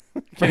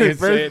 Frank-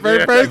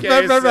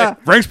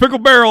 Frank- Frank's pickle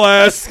barrel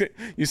ass.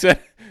 You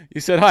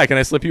said, "Hi, can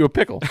I slip you a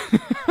pickle?"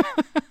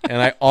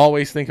 And I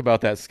always think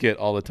about that skit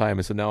all the time,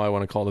 and so now I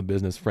want to call the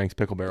business Frank's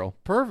Pickle Barrel.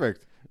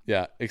 Perfect.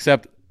 Yeah,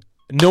 except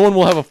no one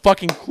will have a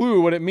fucking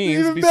clue what it means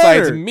Even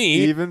besides better. me.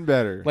 Even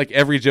better. Like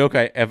every joke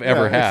I have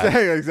ever had.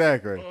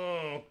 Exactly.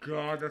 Oh,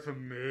 God, that's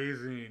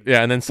amazing.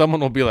 Yeah, and then someone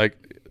will be like,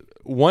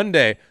 one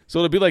day, so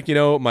it'll be like,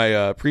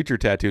 my preacher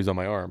tattoos on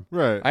my arm.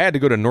 Right. I had to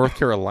go to North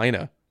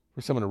Carolina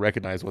for someone to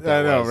recognize what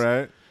that I know, was.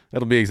 right?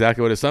 That'll be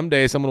exactly what it is.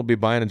 Someday someone will be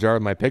buying a jar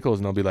of my pickles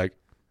and they'll be like,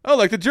 "Oh,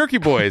 like the Jerky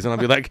Boys." And I'll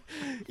be like,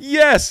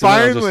 "Yes." And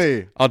then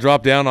Finally. I'll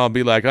drop down. I'll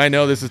be like, "I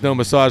know this is no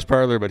massage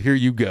parlor, but here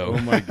you go."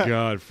 Oh, my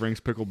God. Frank's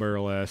pickle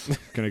barrel ass.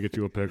 Can I get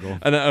you a pickle?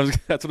 And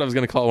that's what I was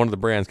going to call one of the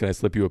brands. Can I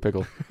slip you a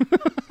pickle?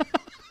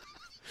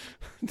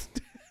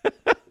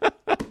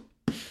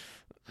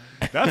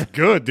 That's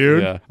good,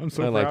 dude. Yeah, I'm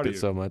so I proud liked of it you.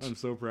 so much. I'm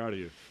so proud of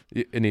you.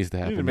 It needs to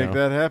You happen need to make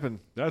now. that happen.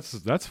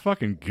 That's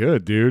fucking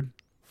good, dude.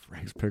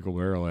 Frank's pickle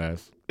barrel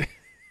ass.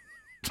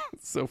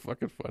 It's so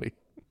fucking funny.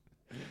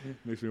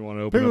 Makes me want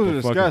to open Pickles up are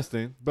a fucking,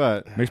 disgusting,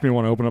 but makes me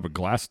want to open up a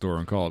glass store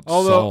and call it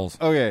although Saul's.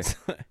 okay,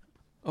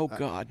 Oh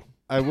God,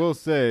 I will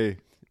say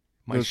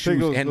my those shoes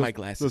pickles, and those, my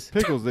glasses. Those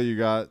pickles that you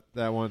got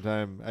that one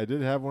time, I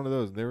did have one of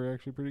those, and they were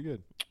actually pretty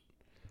good.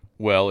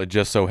 Well, it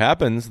just so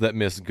happens that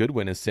Miss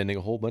Goodwin is sending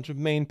a whole bunch of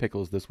Maine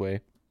pickles this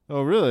way,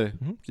 Oh, really?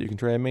 so you can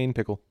try a Maine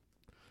pickle.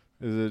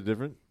 Is it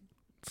different?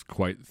 It's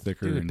quite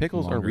thicker. Dude, and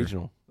pickles are longer.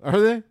 regional. Are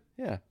they?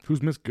 Yeah,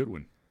 Who's Miss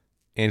Goodwin?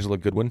 Angela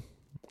Goodwin,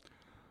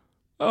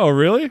 Oh,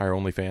 really? our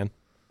only fan.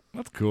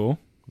 That's cool.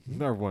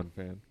 Our one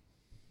fan.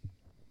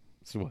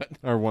 So what?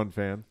 Our one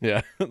fan.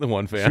 Yeah, the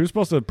one She fan. was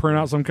supposed to print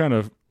out some kind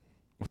of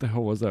what the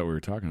hell was that we were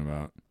talking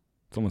about?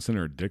 Someone sent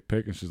her a dick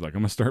pic, and she's like,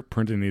 "I'm gonna start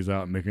printing these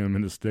out and making them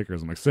into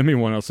stickers." I'm like, "Send me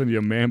one. I'll send you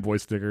a man boy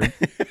sticker."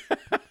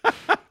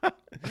 I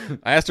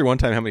asked her one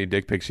time how many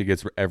dick pics she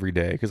gets for every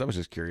day because I was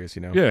just curious,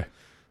 Yeah,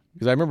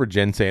 Because I remember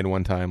Jen saying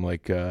one time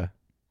like it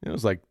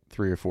was like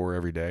 3 or 4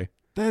 every day.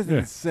 That's Yeah.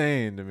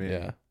 insane to me.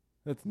 Yeah,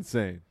 That's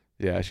insane.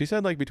 yeah. She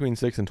said like between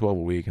 6 and 12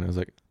 a week, and I was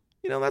like,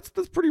 that's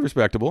pretty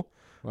respectable.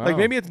 Wow. Like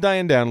maybe it's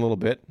dying down a little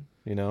bit,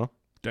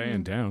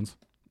 Diane Downs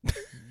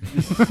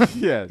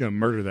yes. gonna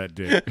murder that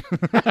dick.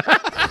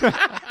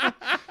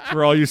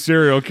 For all you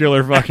serial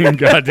killer fucking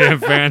goddamn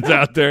fans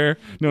out there,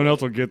 no one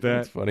else will get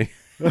That's that. funny.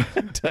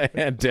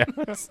 Diane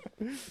Downs.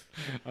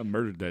 I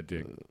murdered that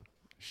dick.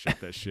 Shut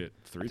that shit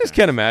 3 I times. just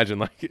can't imagine,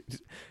 like,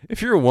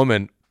 if you're a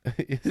woman,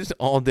 it's just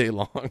all day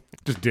long.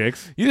 Just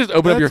dicks. You just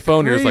open up your That's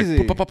phone and you're crazy.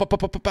 just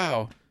like,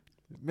 pow.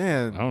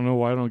 Man, I don't know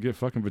why I don't get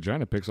fucking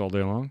vagina pics all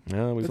day long.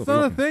 No, we it's still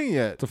not a thing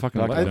yet. It's a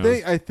fucking I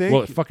letdown. I think.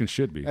 Well, it fucking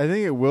should be. I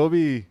think it will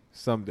be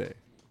someday.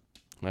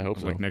 I hope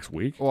so. Like next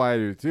week. Well, I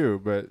do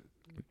too, but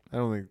I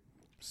don't think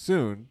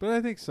soon. But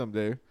I think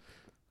someday.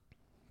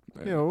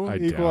 You know, I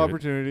equal doubt it.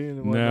 opportunity and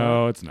whatnot.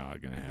 No, it's not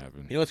gonna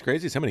happen. You know what's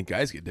crazy is how many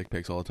guys get dick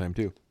pics all the time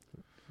too.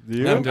 Do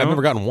you? I've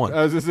never gotten one.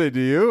 I was gonna say, do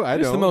you? I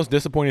It's don't. the most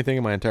disappointing thing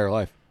in my entire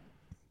life.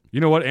 You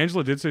know what?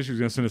 Angela did say she was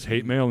gonna send us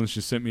hate mail, and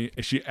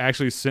she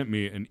actually sent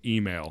me an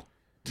email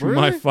to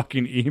my Really?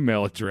 fucking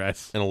email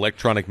address. An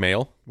electronic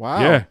mail. Wow.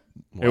 Yeah,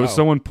 it was Wow.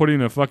 someone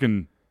putting a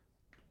fucking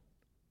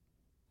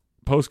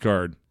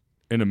postcard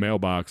in a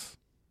mailbox,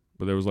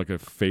 but there was like a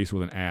face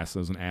with an ass. It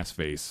was an ass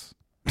face.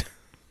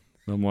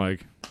 And I'm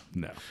like,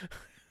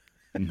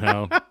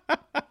 no.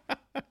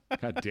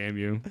 God damn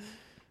you.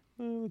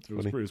 Oh, that's It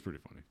was funny. pretty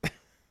funny.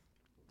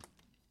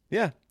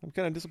 Yeah, I'm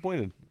kind of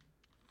disappointed.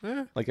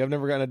 Eh. Like I've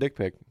never gotten a dick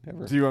pic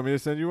ever. Do you want me to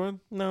send you one?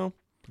 No,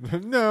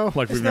 No.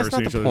 Like we've never that's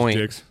seen not each the other's point.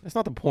 dicks. That's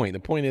not the point. The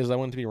point is I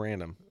want it to be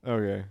random.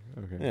 Okay.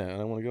 Okay. Yeah,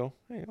 and I want to go,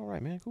 hey, all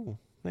right, man, cool.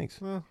 Thanks.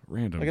 Well,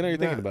 Random. Like I know you're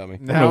thinking about me.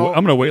 Now,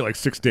 I'm gonna wait like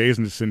 6 days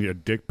and just send you a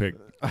dick pic.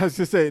 I was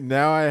just saying.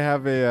 Now I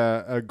have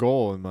a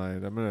goal in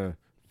mind. I'm gonna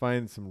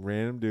find some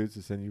random dudes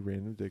to send you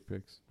random dick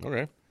pics.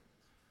 Okay.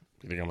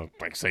 You think I'm gonna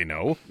like say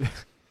no?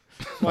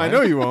 Well, I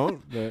know you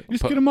won't, but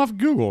Just get them off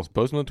Google.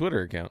 Post on the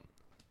Twitter account.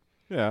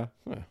 yeah.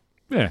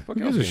 Yeah, Fuck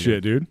who else gives a can you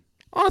shit, dude?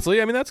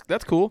 Honestly, I mean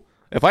that's cool.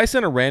 If I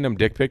send a random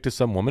dick pic to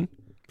some woman,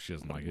 She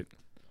doesn't like it.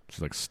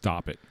 She's like,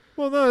 stop it.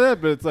 Well, no,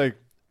 that, but it's like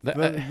that,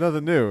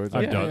 nothing new. It's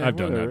I've like, done yeah, I've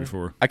done that whatever.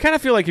 before. I kind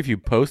of feel like if you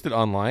post it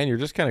online, you're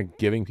just kind of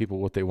giving people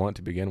what they want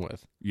to begin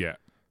with. Yeah,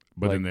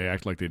 but Like- then they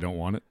act like they don't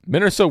want it.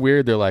 Men are so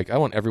weird. They're like, I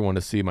want everyone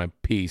to see my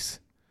piece.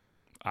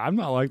 I'm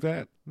not like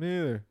that. Me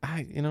either. I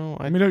I mean,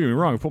 don't get me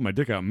wrong. I put my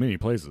dick out in many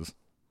places.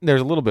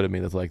 there's a little bit of me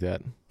that's like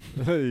that.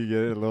 You get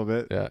it a little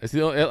bit. Yeah, it's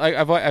the only,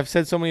 I've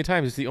said so many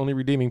times. It's the only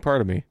redeeming part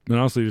of me. And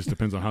honestly, it just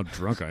depends on how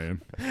drunk I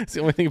am. It's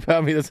the only thing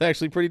about me that's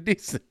actually pretty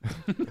decent.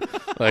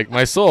 Like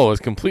my soul is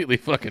completely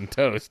fucking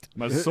toast.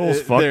 My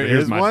soul's fucked. There But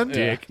here's is my one?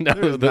 dick. No,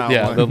 There's the, not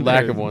yeah, one. the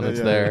lack There- of one that's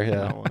yeah, there. there's Yeah,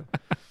 not one.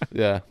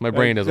 yeah. My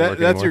brain doesn't work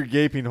That's anymore. your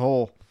gaping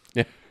hole.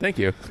 Yeah, thank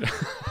you.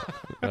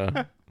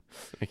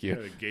 Thank you.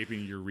 A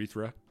gaping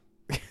urethra.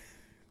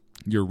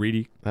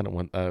 Ureti. I don't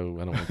want. Oh,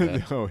 I don't want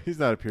that. No, he's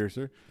not a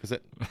piercer. Is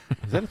that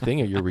a thing?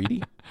 A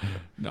ureti?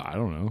 No, I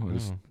don't know. I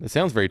just It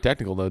sounds very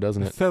technical though,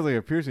 doesn't It it? sounds like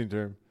a piercing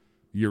term.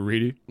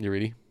 ureti.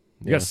 Ureti.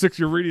 You got 6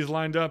 uretis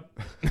lined up.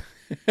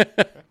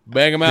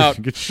 Bang them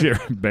out. Get shit.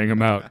 Bang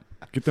them out.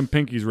 Get them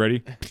pinkies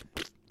ready.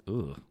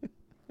 Ugh.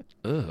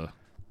 Oh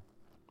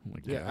my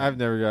God. Yeah, I've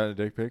never gotten a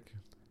dick pic.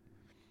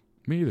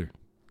 Me either.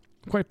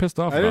 I'm quite pissed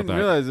off I about didn't that.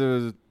 realize it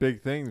was a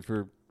big thing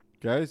for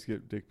guys to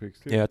get dick pics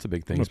too. Yeah, it's a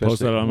big thing. I'm gonna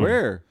post Especially that on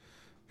Where?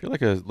 if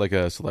you're like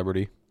a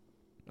celebrity.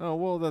 Oh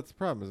well, that's the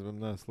problem. Is I'm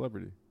not a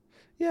celebrity.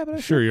 Yeah,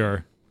 but Sure you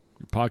are.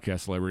 You're a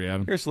podcast celebrity,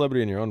 Adam. you're a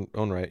celebrity in your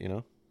own right. You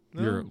know.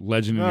 No. You're a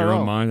legend in Not your at own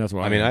all. mind. That's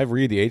why I mean, I've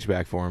read the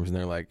HVAC forums and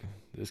they're like,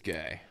 this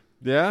guy.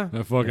 Yeah.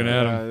 that fucking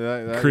Yeah,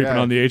 Adam that creeping guy.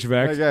 on the That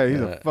HVAC. guy, he's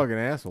Yeah. a fucking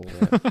asshole.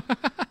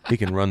 He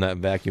can run that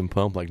vacuum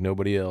pump like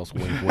nobody else.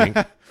 Wink, wink.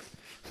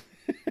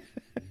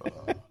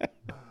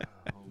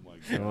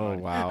 Oh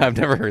wow. I've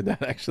never heard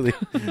that actually.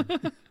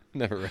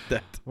 Never read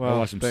that. Well, I'll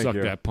watch him thank suck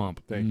you. that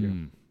pump. Thank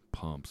you.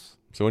 Pumps.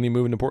 So when are you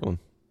moving to Portland?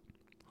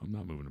 I'm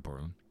not moving to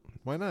Portland.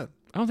 Why not?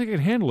 I don't think I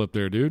can handle it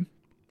there, dude.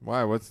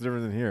 Why? What's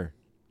different than here?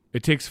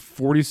 It takes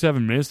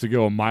 47 minutes to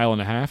go a mile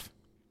and a half.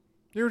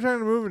 You were trying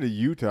to move into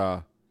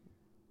Utah.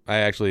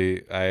 I I don't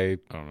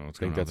know what's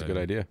going think on. that's a good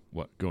idea.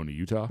 What? Going to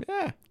Utah?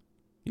 Yeah,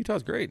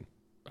 Utah's great.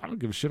 I don't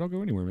give a shit. I'll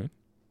go anywhere, man.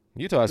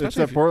 Utah,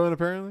 especially Except Portland,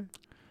 apparently.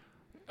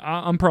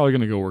 I'm probably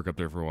going to go work up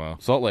there for a while.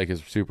 Salt Lake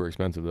is super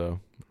expensive though.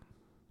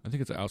 I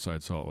think it's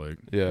outside Salt Lake.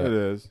 Yeah, It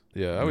is.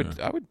 yeah. I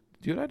would,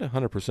 dude. I'd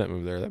 100%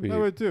 move there. That'd be I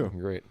would too. fucking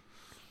great.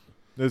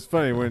 It's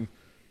funny when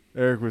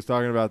Eric was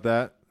talking about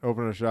that,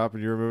 opening a shop,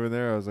 and you were moving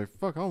there. I was like,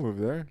 "Fuck, I'll move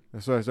there."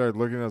 And so I started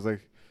looking. I was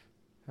like,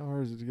 "How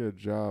hard is it to get a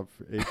job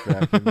for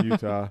HVAC in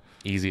Utah?"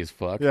 Easy as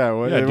fuck. Yeah,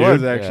 well, Yeah, it dude.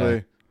 was actually.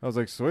 Yeah. I was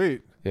like,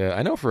 "Sweet." Yeah,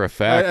 I know for a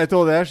fact. I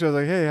told Ashley, I was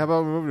like, "Hey, how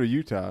about we move to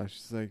Utah?"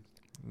 She's like,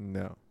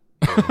 "No."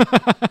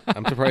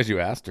 I'm surprised you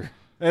asked her.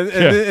 And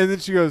Yeah. then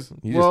she goes,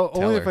 You "Well, just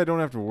tell only her. if I don't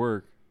have to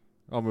work,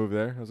 I'll move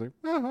there." I was like,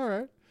 "Oh, all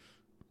right."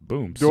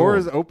 Boom. Door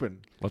sold. is open.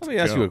 Let's Let me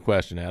ask go. you a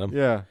question, Adam.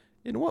 Yeah,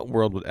 In what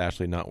world would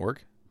Ashley not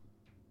work?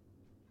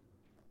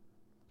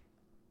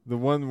 the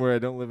one where I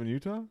don't live in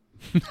Utah.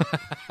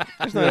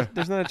 There's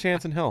not a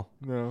chance in hell.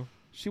 No.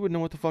 She wouldn't know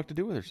what the fuck to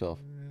do with herself.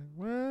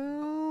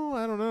 Well,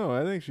 I don't know.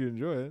 I think she'd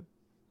enjoy it.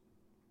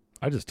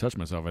 I just touched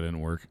myself. I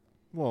didn't work.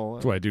 Well,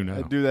 That's what I do now.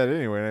 I do that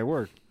anyway, and I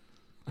work.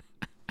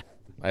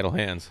 Idle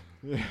hands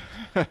Yeah.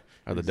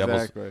 are the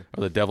Exactly.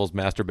 devil's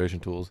masturbation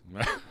tools.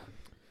 I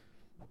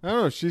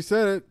don't know. She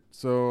said it,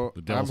 so The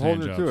I'm devil's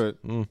holding her hand to jobs.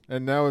 it. Mm.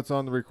 And now it's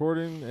on the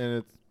recording,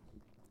 and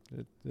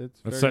It's That's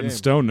fair set in game.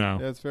 stone now.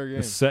 Yeah, it's fair game.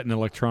 It's set in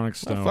electronic Oh,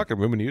 stone. fuck, we're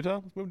moving to Utah.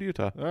 Let's move to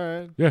Utah. All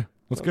right. Yeah, let's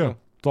Let's go. go.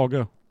 Let's all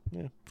go.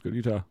 Yeah. Let's go to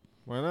Utah.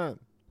 Why not?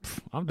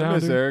 I'm I down,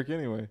 miss dude. Eric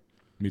anyway.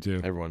 Me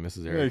too. Everyone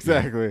misses Yeah, Eric.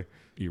 exactly.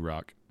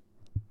 E-Rock.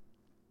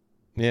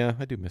 Yeah,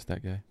 I do miss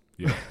that guy.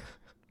 Yeah.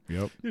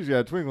 Yep. You just got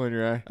a twinkle in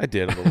your eye. I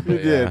did a little You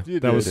bit. did. Yeah. You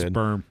That did. was did.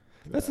 sperm.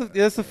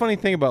 That's the funny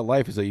thing about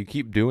life is that you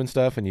keep doing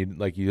stuff and you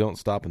don't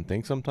stop and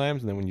think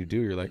sometimes, and then when you do,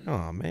 you're like,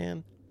 oh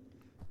man,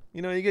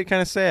 you get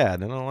kind of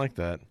sad, and I don't like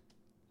that.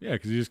 Yeah,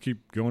 because you just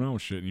keep going on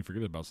with shit and you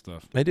forget about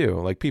stuff. I do,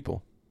 like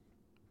people.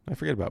 I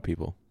forget about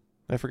people.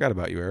 I forgot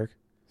about you, Eric.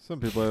 Some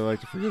people I like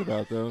to forget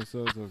about though,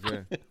 so it's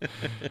okay.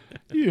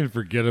 You didn't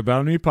forget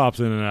about him. He pops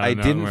in and out. I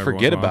didn't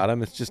forget about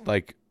him. It's just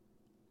like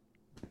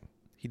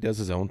he does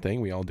his own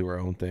thing. We all do our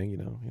own thing.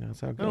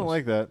 That's how it I goes. don't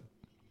like that.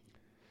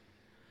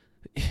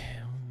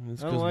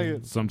 It's I don't 'cause like we-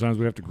 it. Sometimes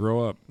we have to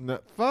grow up. No,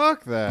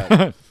 fuck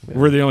that.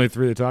 We're the only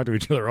three that talk to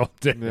each other all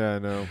day. Yeah,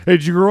 no, Hey,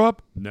 did you grow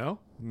up? No.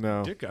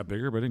 no, Dick got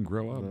bigger, but I didn't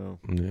grow up. no.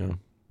 Yeah,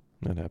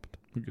 that happened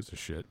Who gives a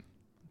shit?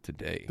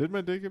 today. Did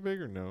my dick get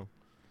bigger? No.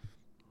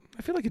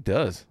 I feel like it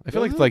does. I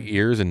feel like Does it's it? like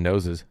ears and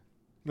noses.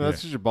 No,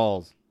 that's just your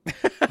balls.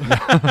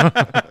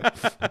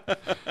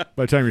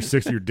 By the time you're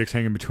 60, your dick's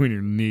hanging between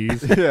your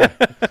knees. Yeah.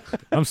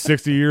 I'm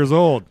 60 years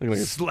old. Looking like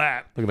a-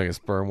 Slap. Looking like a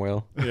sperm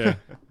whale. Yeah.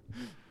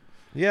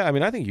 Yeah, I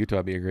mean, I think Utah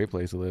would be a great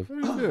place to live.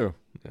 What do you do?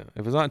 Yeah.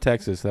 If it's not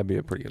Texas, that'd be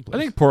a pretty good place.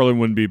 I think Portland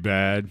wouldn't be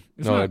bad.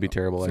 It's no, not- that'd be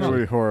terrible. It's Actually.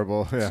 really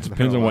horrible. Yeah. It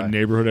depends on what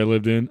neighborhood I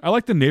lived in. I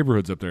like the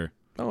neighborhoods up there.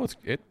 Oh,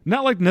 it.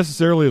 Not like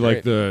necessarily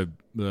like Great.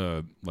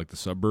 the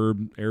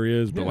suburb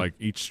areas, but Yeah. like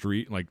each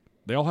street, like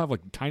they all have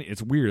like tiny.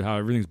 It's weird how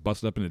everything's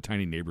busted up into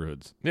tiny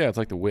neighborhoods. Yeah, it's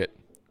like the wit.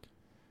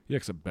 Yeah,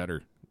 except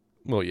better.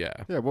 Well, yeah,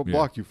 Yeah, what Yeah.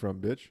 block you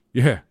from, bitch?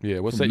 Yeah. yeah.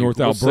 What's From that? North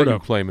what's that Alberta. you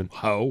claiming?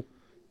 Ho.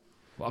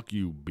 Fuck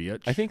you,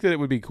 bitch. I think that it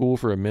would be cool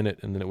for a minute,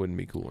 and then it wouldn't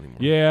be cool anymore.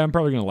 Yeah, I'm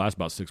probably gonna last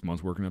about 6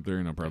 months working up there,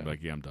 and I'll probably be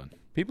like, yeah, I'm done.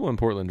 People in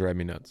Portland drive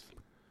me nuts,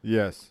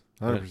 Yes,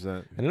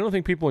 100%. and I don't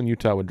think people in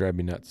Utah would drive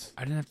me nuts.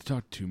 I didn't have to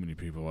talk to too many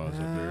people while I was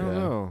up I there. don't Yeah.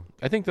 know.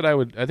 I think that I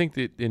would. I think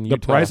that in The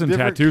Utah, price and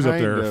Different tattoos up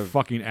kind there are of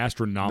fucking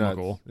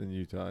astronomical. Nuts in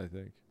Utah, I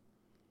think.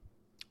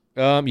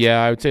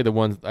 yeah, I would say the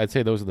ones. I'd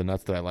say those are the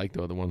nuts that I like,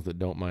 though. The ones that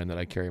don't mind that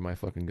I carry my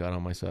fucking gun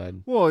on my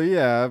side. Well,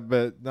 yeah,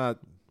 but not.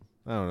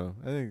 I don't know.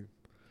 I think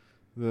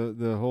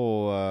the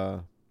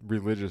whole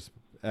religious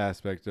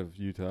aspect of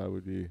Utah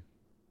would be.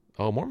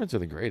 Oh, Mormons are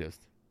the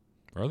greatest.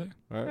 Are they?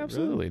 All right,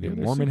 Absolutely, You're dude.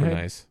 They're Mormon super head?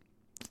 nice.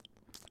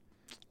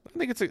 I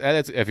think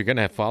that's if you're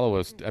gonna follow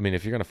us. I mean,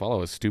 if you're gonna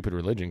follow a stupid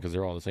religion, because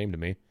they're all the same to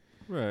me,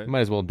 Really? Right. you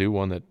might as well do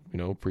one that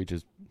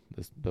preaches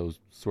those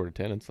sort of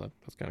tenets.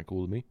 That's kind of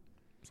cool to me.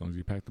 As long as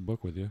you pack the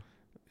book with you.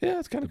 Yeah,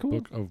 it's kind The of cool.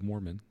 Book of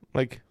Mormon.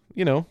 Like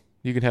you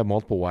can have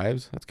multiple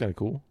wives. That's kind of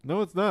cool.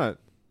 No, it's not.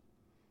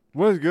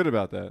 What is good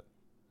about that?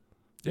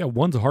 Yeah,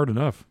 one's hard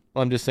enough.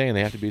 Well, I'm just saying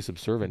they have to be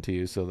subservient to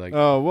you. So like,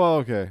 Oh well,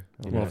 okay.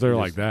 You Well, know, if they're you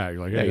like just- that,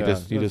 you're like, Yeah, hey, you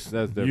just-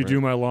 that's different. you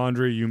do my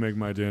laundry, you make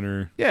my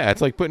dinner, yeah,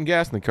 it's like putting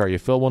gas in the car. You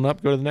fill one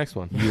up, go to the next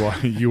one.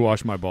 you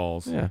wash my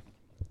balls. Yeah,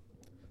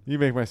 You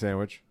make my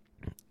sandwich.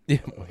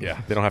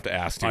 yeah. They don't have to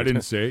ask. Dude. I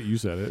didn't say it, you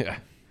said it. Yeah,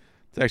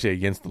 it's actually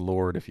against the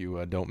Lord if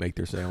you don't make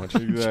their sandwich.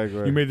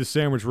 Exactly. You made the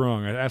sandwich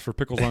wrong. I asked for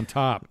pickles on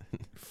top.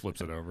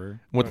 Flips it over.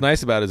 What's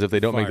nice about it is if they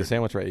don't make the Fired.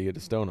 sandwich right, you get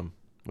to stone them,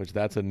 which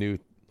that's a new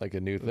That's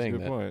thing. a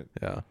good point.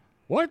 Yeah,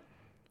 What?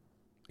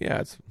 yeah,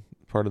 it's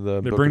part of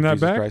the They Book bring of that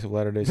Jesus back? Christ of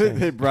Latter-day Saints.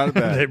 They brought it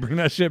back. they bring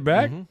that shit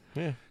back? Mhm.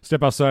 Yeah,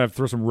 Step outside,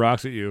 throw some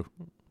rocks at you.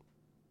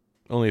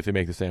 only if they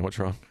make the sandwich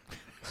wrong.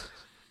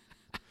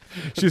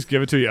 Just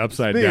give it to you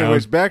upside Speaking of down.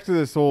 which, back to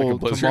this Like a whole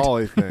blizzard.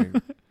 tamale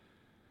thing.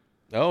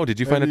 Oh, did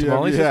you find a Have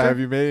tamale? Yeah, sister? have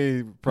you made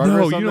any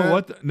progress No, on you know that?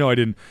 what? No, I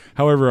didn't.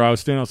 However, I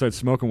was standing outside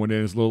smoking one day,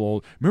 and this little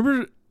old.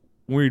 Remember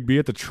when we'd be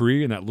at the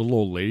tree, and that little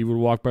old lady would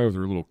walk by with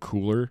her little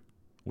cooler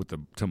with the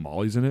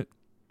tamales in it?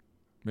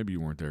 Maybe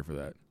you weren't there for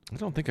that. I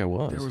don't think I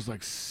was. There was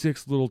like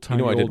 6 little you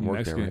tiny know I old didn't work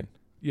Mexican. there, right?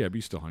 Yeah, but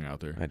you still hung out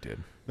there. I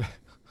did.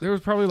 There was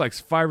probably like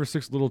 5 or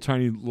 6 little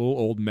tiny little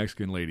old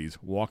Mexican ladies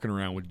walking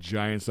around with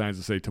giant signs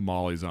that say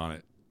tamales on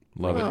it.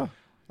 Love Huh.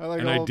 it. I like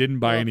And I all didn't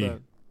buy about any.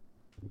 that.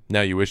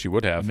 Now you wish you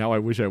would have. Now I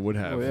wish I would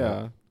have. Oh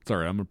yeah. It's all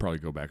right. I'm gonna probably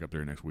go back up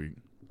there next week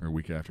or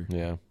week after.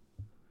 Yeah.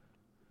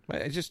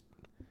 I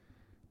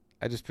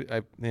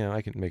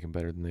can make them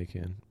better than they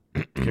can.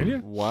 Can you?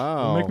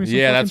 Wow. Make me some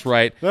Yeah, fucking- that's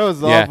right. That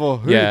was Yeah,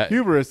 awful. yeah.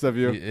 Hubris of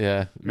you.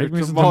 Yeah. Make Your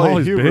me some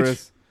tamale tamales,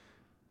 hubris. bitch.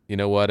 You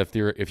know what? If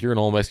you're an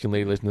old Mexican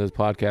lady listening to this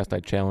podcast, I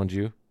challenge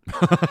you.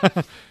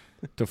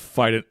 To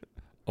fight it,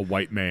 a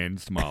white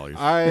man's tamales.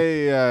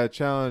 I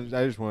challenge.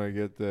 I just want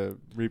to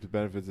reap the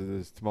benefits of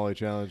this tamale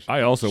challenge.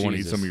 I also want to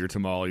eat Jesus. some of your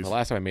tamales. The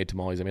last time I made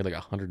tamales, I made like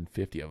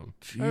 150 of them.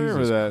 Jesus I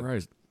remember that.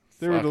 Christ.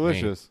 They were Fuck me.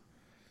 delicious.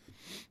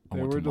 I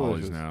They want were tamales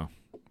delicious. now.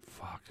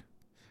 Fuck.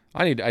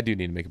 I do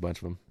need to make a bunch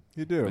of them.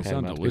 You do. They hand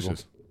sound them out to people.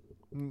 delicious.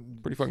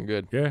 Mm, Pretty fucking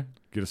good. Yeah.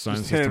 Get a sign that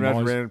Just says hand them out to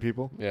tamales. random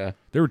people. Yeah.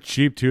 They were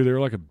cheap too. They were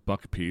like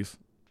 $1 a piece.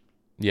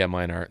 Yeah,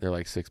 mine are. They're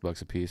like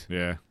 $6 a piece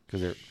Yeah.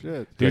 because they're.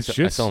 Shit. Dude, I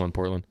shit's- sell them in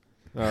Portland.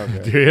 Oh,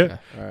 okay. Do you? Yeah.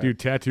 All right. Dude,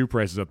 tattoo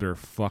prices up there are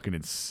fucking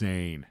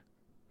insane.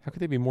 How could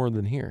they be more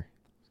than here?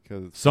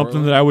 because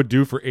Something that I would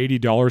do for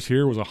 $80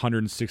 here was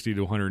 $160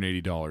 to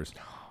 $180.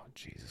 Oh,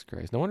 Jesus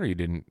Christ! No wonder you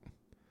didn't.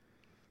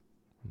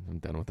 I'm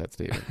done with that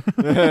statement.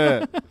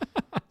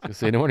 Just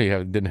say no wonder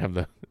you didn't have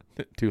the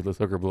toothless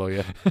hooker blow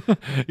yet.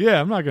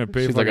 Yeah, I'm not gonna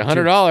pay. She's for like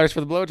fucking $100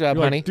 for the blowjob,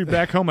 You're honey. like, dude,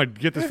 back home I'd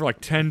get this for like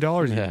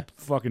 $10. Yeah. You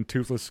fucking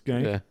toothless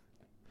skank. Yeah.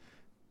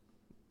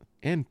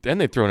 And then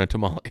they throw in a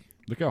tamale.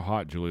 Look how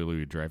hot Julia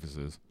Louis-Dreyfus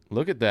is.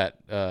 Look at that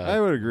I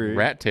would agree.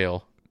 rat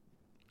tail.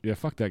 Yeah,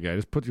 fuck that guy.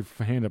 Just put your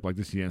hand up like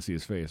this. You can't see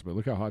his face, but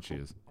look how hot she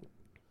is.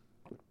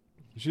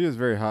 She is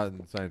very hot in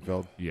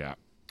Seinfeld. Yeah,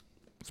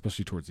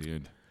 especially towards the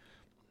end.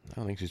 I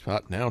don't think she's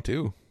hot now,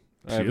 too.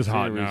 I She haven't is seen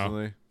hot her now.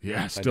 recently.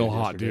 Yeah, still did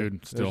hot, yesterday.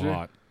 dude. Still Is she?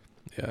 hot.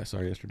 Yeah, I saw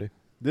her yesterday.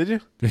 Did you?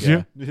 Did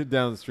Yeah. you?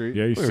 Down the street?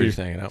 Yeah, you We were see, just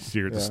hanging out. see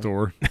her at the Yeah.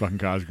 store, fucking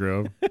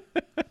Cosgrove.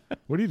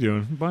 What are you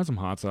doing? I'm buying some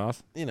hot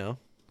sauce. You know,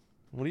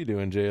 what are you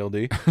doing,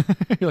 JLD?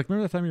 You're like,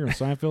 remember that time you were in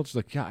Seinfeld? She's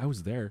like, yeah, I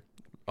was there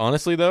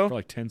Honestly, though, for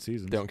like 10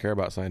 seasons. don't care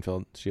about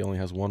Seinfeld. She only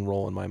has one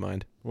role in my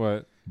mind.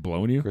 What?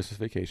 Blowing you? Christmas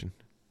Vacation.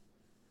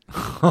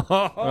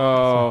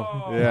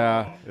 Oh,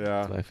 yeah,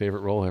 yeah, It's my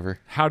favorite role ever.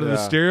 How did the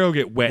Yeah. stereo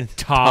get wet,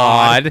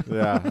 Todd?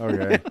 yeah.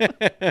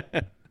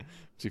 Okay,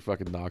 She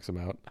fucking knocks him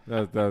out.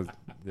 that was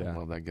I yeah.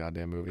 love that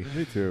goddamn movie.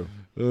 Me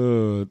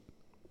too.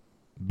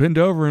 Bend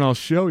over and I'll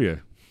show you.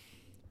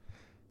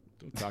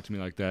 Don't talk to me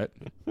like that.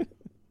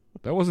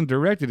 That wasn't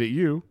directed at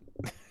you.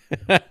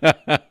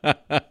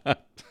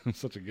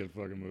 Such a good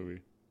fucking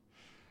movie.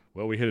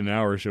 Well, we hit an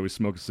hour. Shall we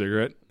smoke a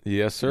cigarette?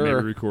 Yes, Maybe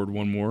sir. record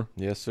one more.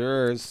 Yes,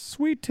 sirs.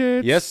 Sweet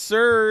tits. Yes,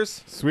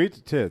 sirs.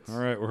 Sweet tits. All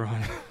right, we're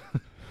on.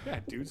 Yeah,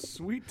 dude,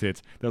 Sweet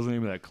Tits. That was the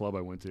name of that club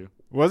I went to.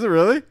 Was it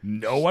really?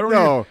 No, I don't No.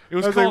 know. It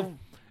was I was called. like,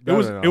 it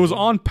was. no. It was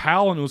on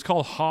Pal, and it was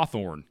called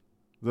Hawthorne.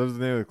 That was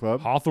the name of the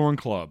club. Hawthorne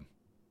Club.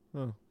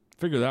 Oh.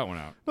 Figure that one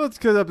out. Well, it's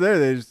because up there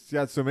they just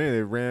got so many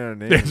they ran out of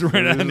names. They just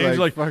ran It out of was names,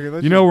 like, fucking,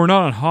 let's You know, we're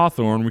not on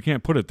Hawthorne. We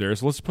can't put it there,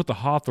 so let's put the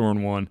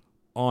Hawthorne one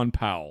on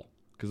Powell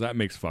because that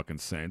makes fucking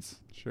sense.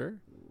 sure.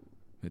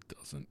 It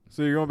doesn't.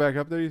 So you're going back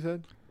up there? You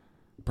said?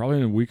 Probably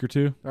in a week or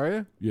two. Are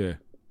you? Yeah,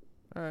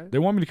 All right. they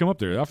want me to come up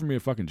there. They offered me a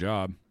fucking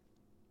job.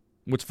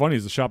 What's funny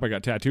is the shop I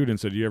got tattooed in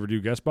said, "Do you ever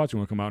do guest spots? You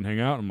want to come out and hang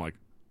out?" I'm like,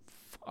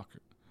 "Fuck,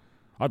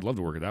 I'd love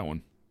to work at that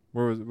one."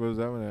 Where was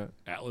that one at?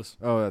 Atlas.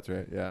 Oh, that's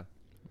right. Yeah.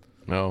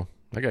 No,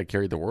 that guy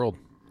carried the world.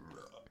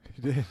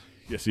 You did.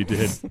 Yes, he did.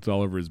 It's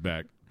all over his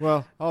back.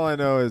 Well, all I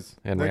know is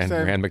And next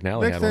Rand time,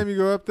 McNally next had time one. you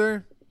go up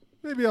there,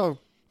 maybe I'll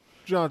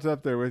jaunt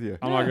up there with you.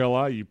 I'm not gonna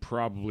lie, you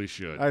probably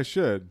should. I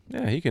should.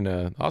 Yeah, he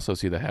can also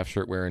see the half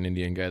shirt wearing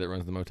Indian guy that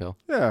runs the motel.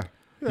 Yeah.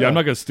 Yeah, I'm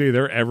not gonna stay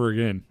there ever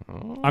again.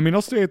 Oh. I mean,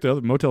 I'll stay at the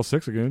other Motel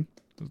 6 again.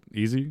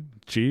 Easy,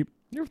 cheap.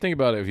 You ever think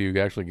about it if you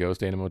actually go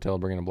stay in a motel,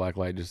 bring in a black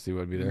light just to see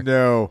what would be there?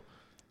 No.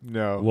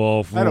 Well,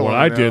 I for don't what wanna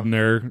I know. did in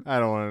there, I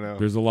don't want to know.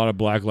 there's a lot of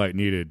black light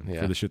needed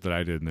Yeah. for the shit that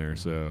I did in there.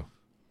 So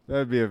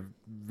That'd be a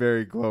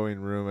very glowing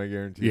room, I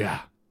guarantee. you.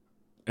 yeah,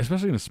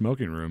 especially in a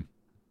smoking room,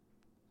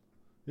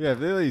 Yeah, if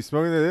they let you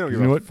smoke in there, they don't You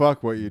give know a what?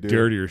 fuck what you do.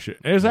 dirtier shit.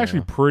 And it's actually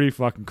Yeah. pretty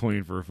fucking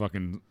clean for a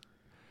fucking.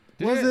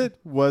 Was it?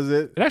 Was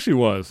it? It actually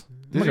was.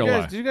 I'm Did not you, gonna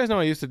guys, lie. did you guys know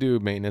I used to do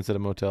maintenance at a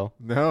motel?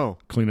 No.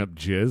 Clean up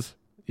jizz.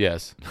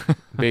 Yes.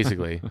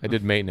 Basically, I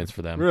did maintenance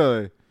for them.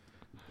 Really?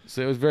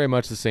 So it was very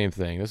much the same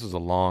thing. This was a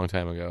long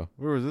time ago.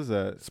 Where was this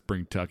at?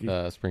 Spring Tucky.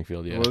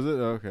 Springfield, yeah. Was it?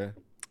 Oh, okay.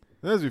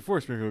 That was before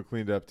Springfield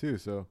cleaned up too.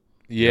 So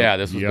Yeah,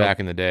 this was Yep. back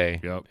in the day.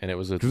 Yep. And it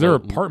was Because there are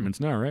apartments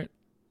now, right?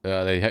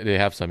 They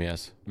have some,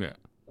 yes. Yeah.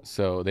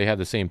 So they have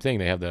the same thing.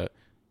 They have the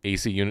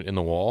AC unit in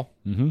the wall.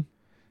 Mm-hmm.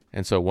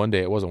 And so one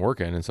day it wasn't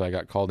working, and so I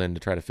got called in to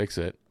try to fix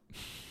it.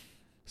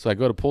 So I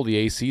go to pull the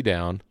AC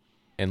down,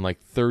 and like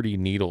 30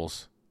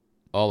 needles,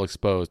 all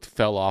exposed,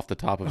 fell off the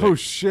top of oh it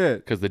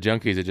shit. because the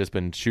junkies had just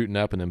been shooting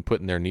up and then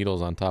putting their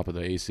needles on top of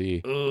the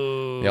AC.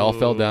 They all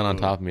fell down on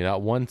top of me.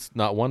 Not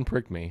one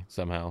pricked me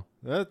somehow.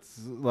 That's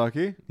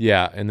lucky.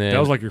 Yeah, and then That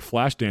was like your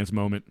flash dance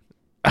moment.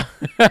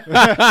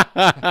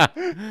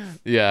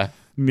 yeah,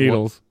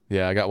 Needles.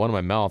 yeah. I got one in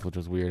my mouth, which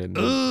was weird. And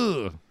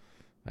Ugh.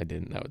 I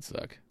didn't. That would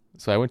suck.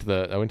 So I went to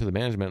the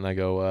management and I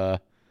go,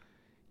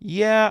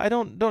 yeah, I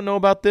don't know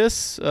about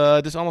this.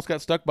 Just almost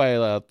got stuck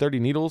by 30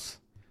 needles,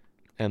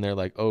 and they're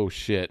like, oh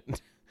shit,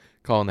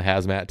 calling the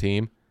hazmat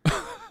team.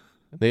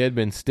 They had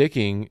been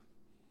sticking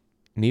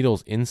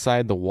needles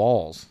inside the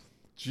walls,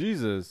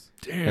 Jesus.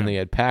 Damn. and they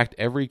had packed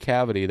every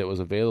cavity that was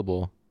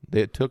available.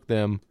 It took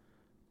them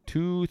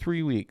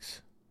 2-3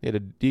 weeks. They had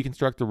to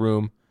deconstruct the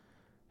room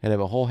and have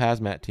a whole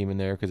hazmat team in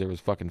there because there was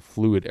fucking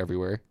fluid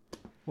everywhere.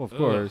 Well, of Ugh.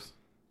 course.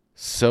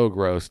 So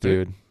gross,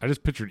 dude. I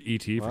just pictured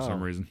E.T. for Wow.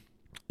 some reason.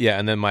 Yeah,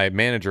 and then my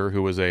manager,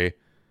 who was a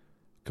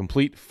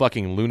complete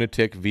fucking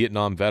lunatic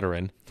Vietnam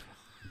veteran,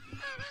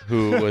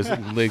 who was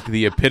like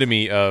the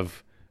epitome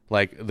of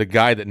like the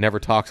guy that never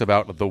talks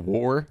about the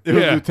war. It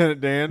was Yeah.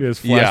 Lieutenant Dan. He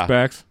has Yeah.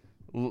 flashbacks.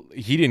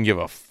 He didn't give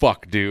a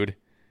fuck, dude.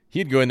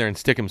 He'd go in there and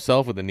stick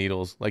himself with the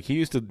needles. Like he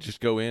used to just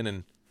go in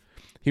and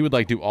he would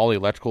like do all the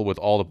electrical with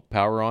all the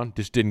power on.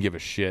 Just didn't give a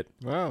shit.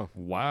 Wow.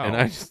 Wow. And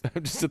I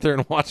would just sit there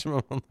and watch him.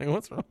 I'm like,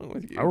 what's wrong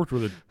with you? I worked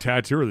with a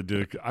tattooer that did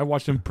it. I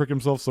watched him prick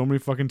himself so many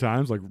fucking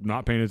times, like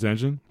not paying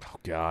attention. Oh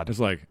God. It's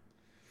like,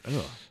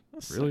 Ugh,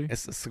 really?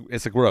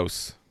 It's a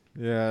gross.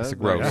 Yeah, That's that's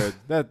gross.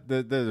 not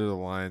good. There's a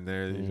line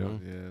there that you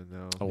don't. Yeah,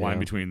 no. A line Yeah.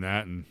 between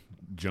that and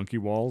junkie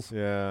walls.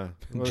 Yeah,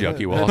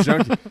 Junkie that- wall. that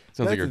junkie, Sounds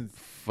like that's you're a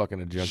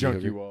fucking a junkie.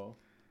 junkie hooker. wall.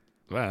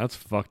 Wow, that's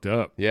fucked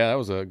up. Yeah, that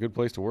was a good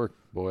place to work,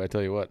 boy. I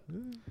tell you what.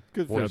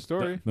 Good for Well, a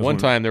story. That's One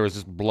time there was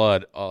just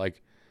blood,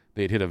 like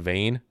they'd hit a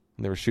vein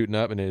and they were shooting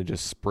up, and it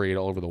just sprayed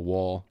all over the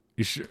wall.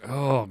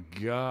 Oh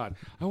God,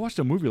 I watched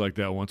a movie like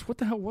that once. What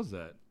the hell was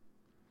that?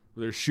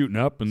 Where they're shooting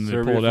up and they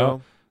Serbia pull it out.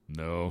 film?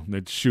 No,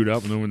 they'd shoot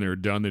up, and then when they were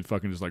done, they'd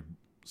fucking just like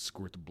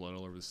squirt the blood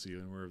all over the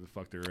ceiling, wherever the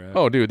fuck they were at.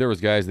 Oh, dude, there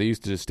was guys. They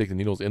used to just stick the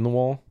needles in the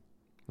wall.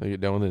 They get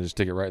done with it and just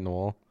stick it right in the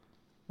wall.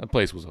 That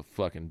place was a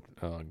fucking.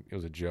 It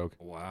was a joke.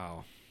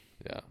 Wow,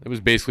 Yeah, it was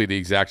basically the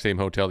exact same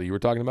hotel that you were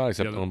talking about,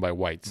 except Yeah, owned by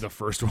whites. the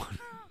first one.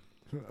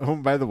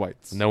 Owned by the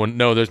whites. No,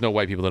 there's no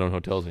white people that own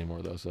hotels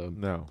anymore, though. So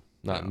No.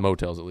 not No.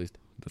 motels, at least.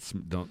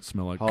 That don't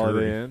smell like Holiday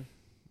curry. Inn.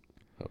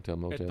 Hotel, At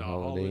motel, the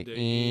Holiday Holiday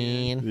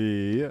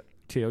Inn. Yeah.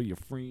 Tell your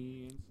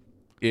friends.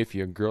 If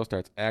your girl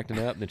starts acting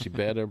up, then she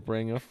better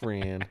bring a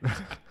friend.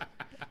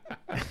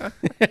 I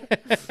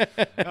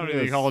don't even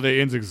think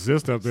Holiday Inns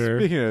exist up there.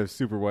 Speaking of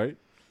super white.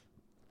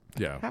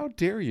 Yeah. How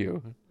dare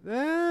you? Eh,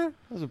 That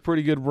was a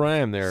pretty good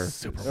rhyme there,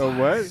 a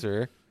what?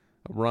 sir.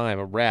 A rhyme,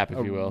 a rap, if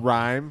A you will.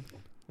 rhyme.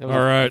 That was,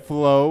 All right.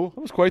 Flow.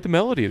 that was quite the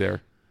melody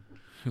there.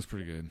 That's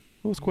pretty good.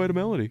 That was quite a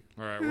melody.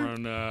 All right, we're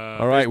on.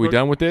 All right, we Facebook?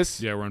 done with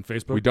this? Yeah, we're on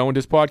Facebook. We done with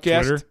this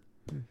podcast? Twitter?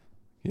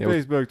 Yeah, we-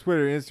 Facebook,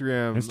 Twitter,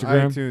 Instagram,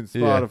 Instagram? iTunes,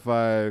 Yeah.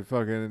 Spotify,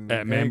 fucking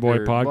At Manboy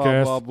Anchor,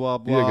 Podcast. Blah blah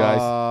blah Yeah,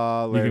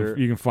 blah. guys. Later.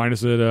 You can find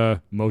us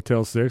at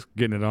Motel 6,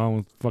 getting it on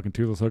with fucking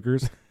toothless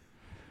hookers.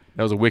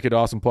 that was a wicked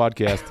awesome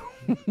podcast.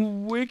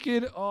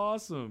 Wicked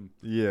awesome.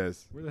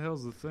 Yes. Where the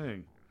hell's the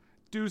thing?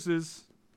 Deuces.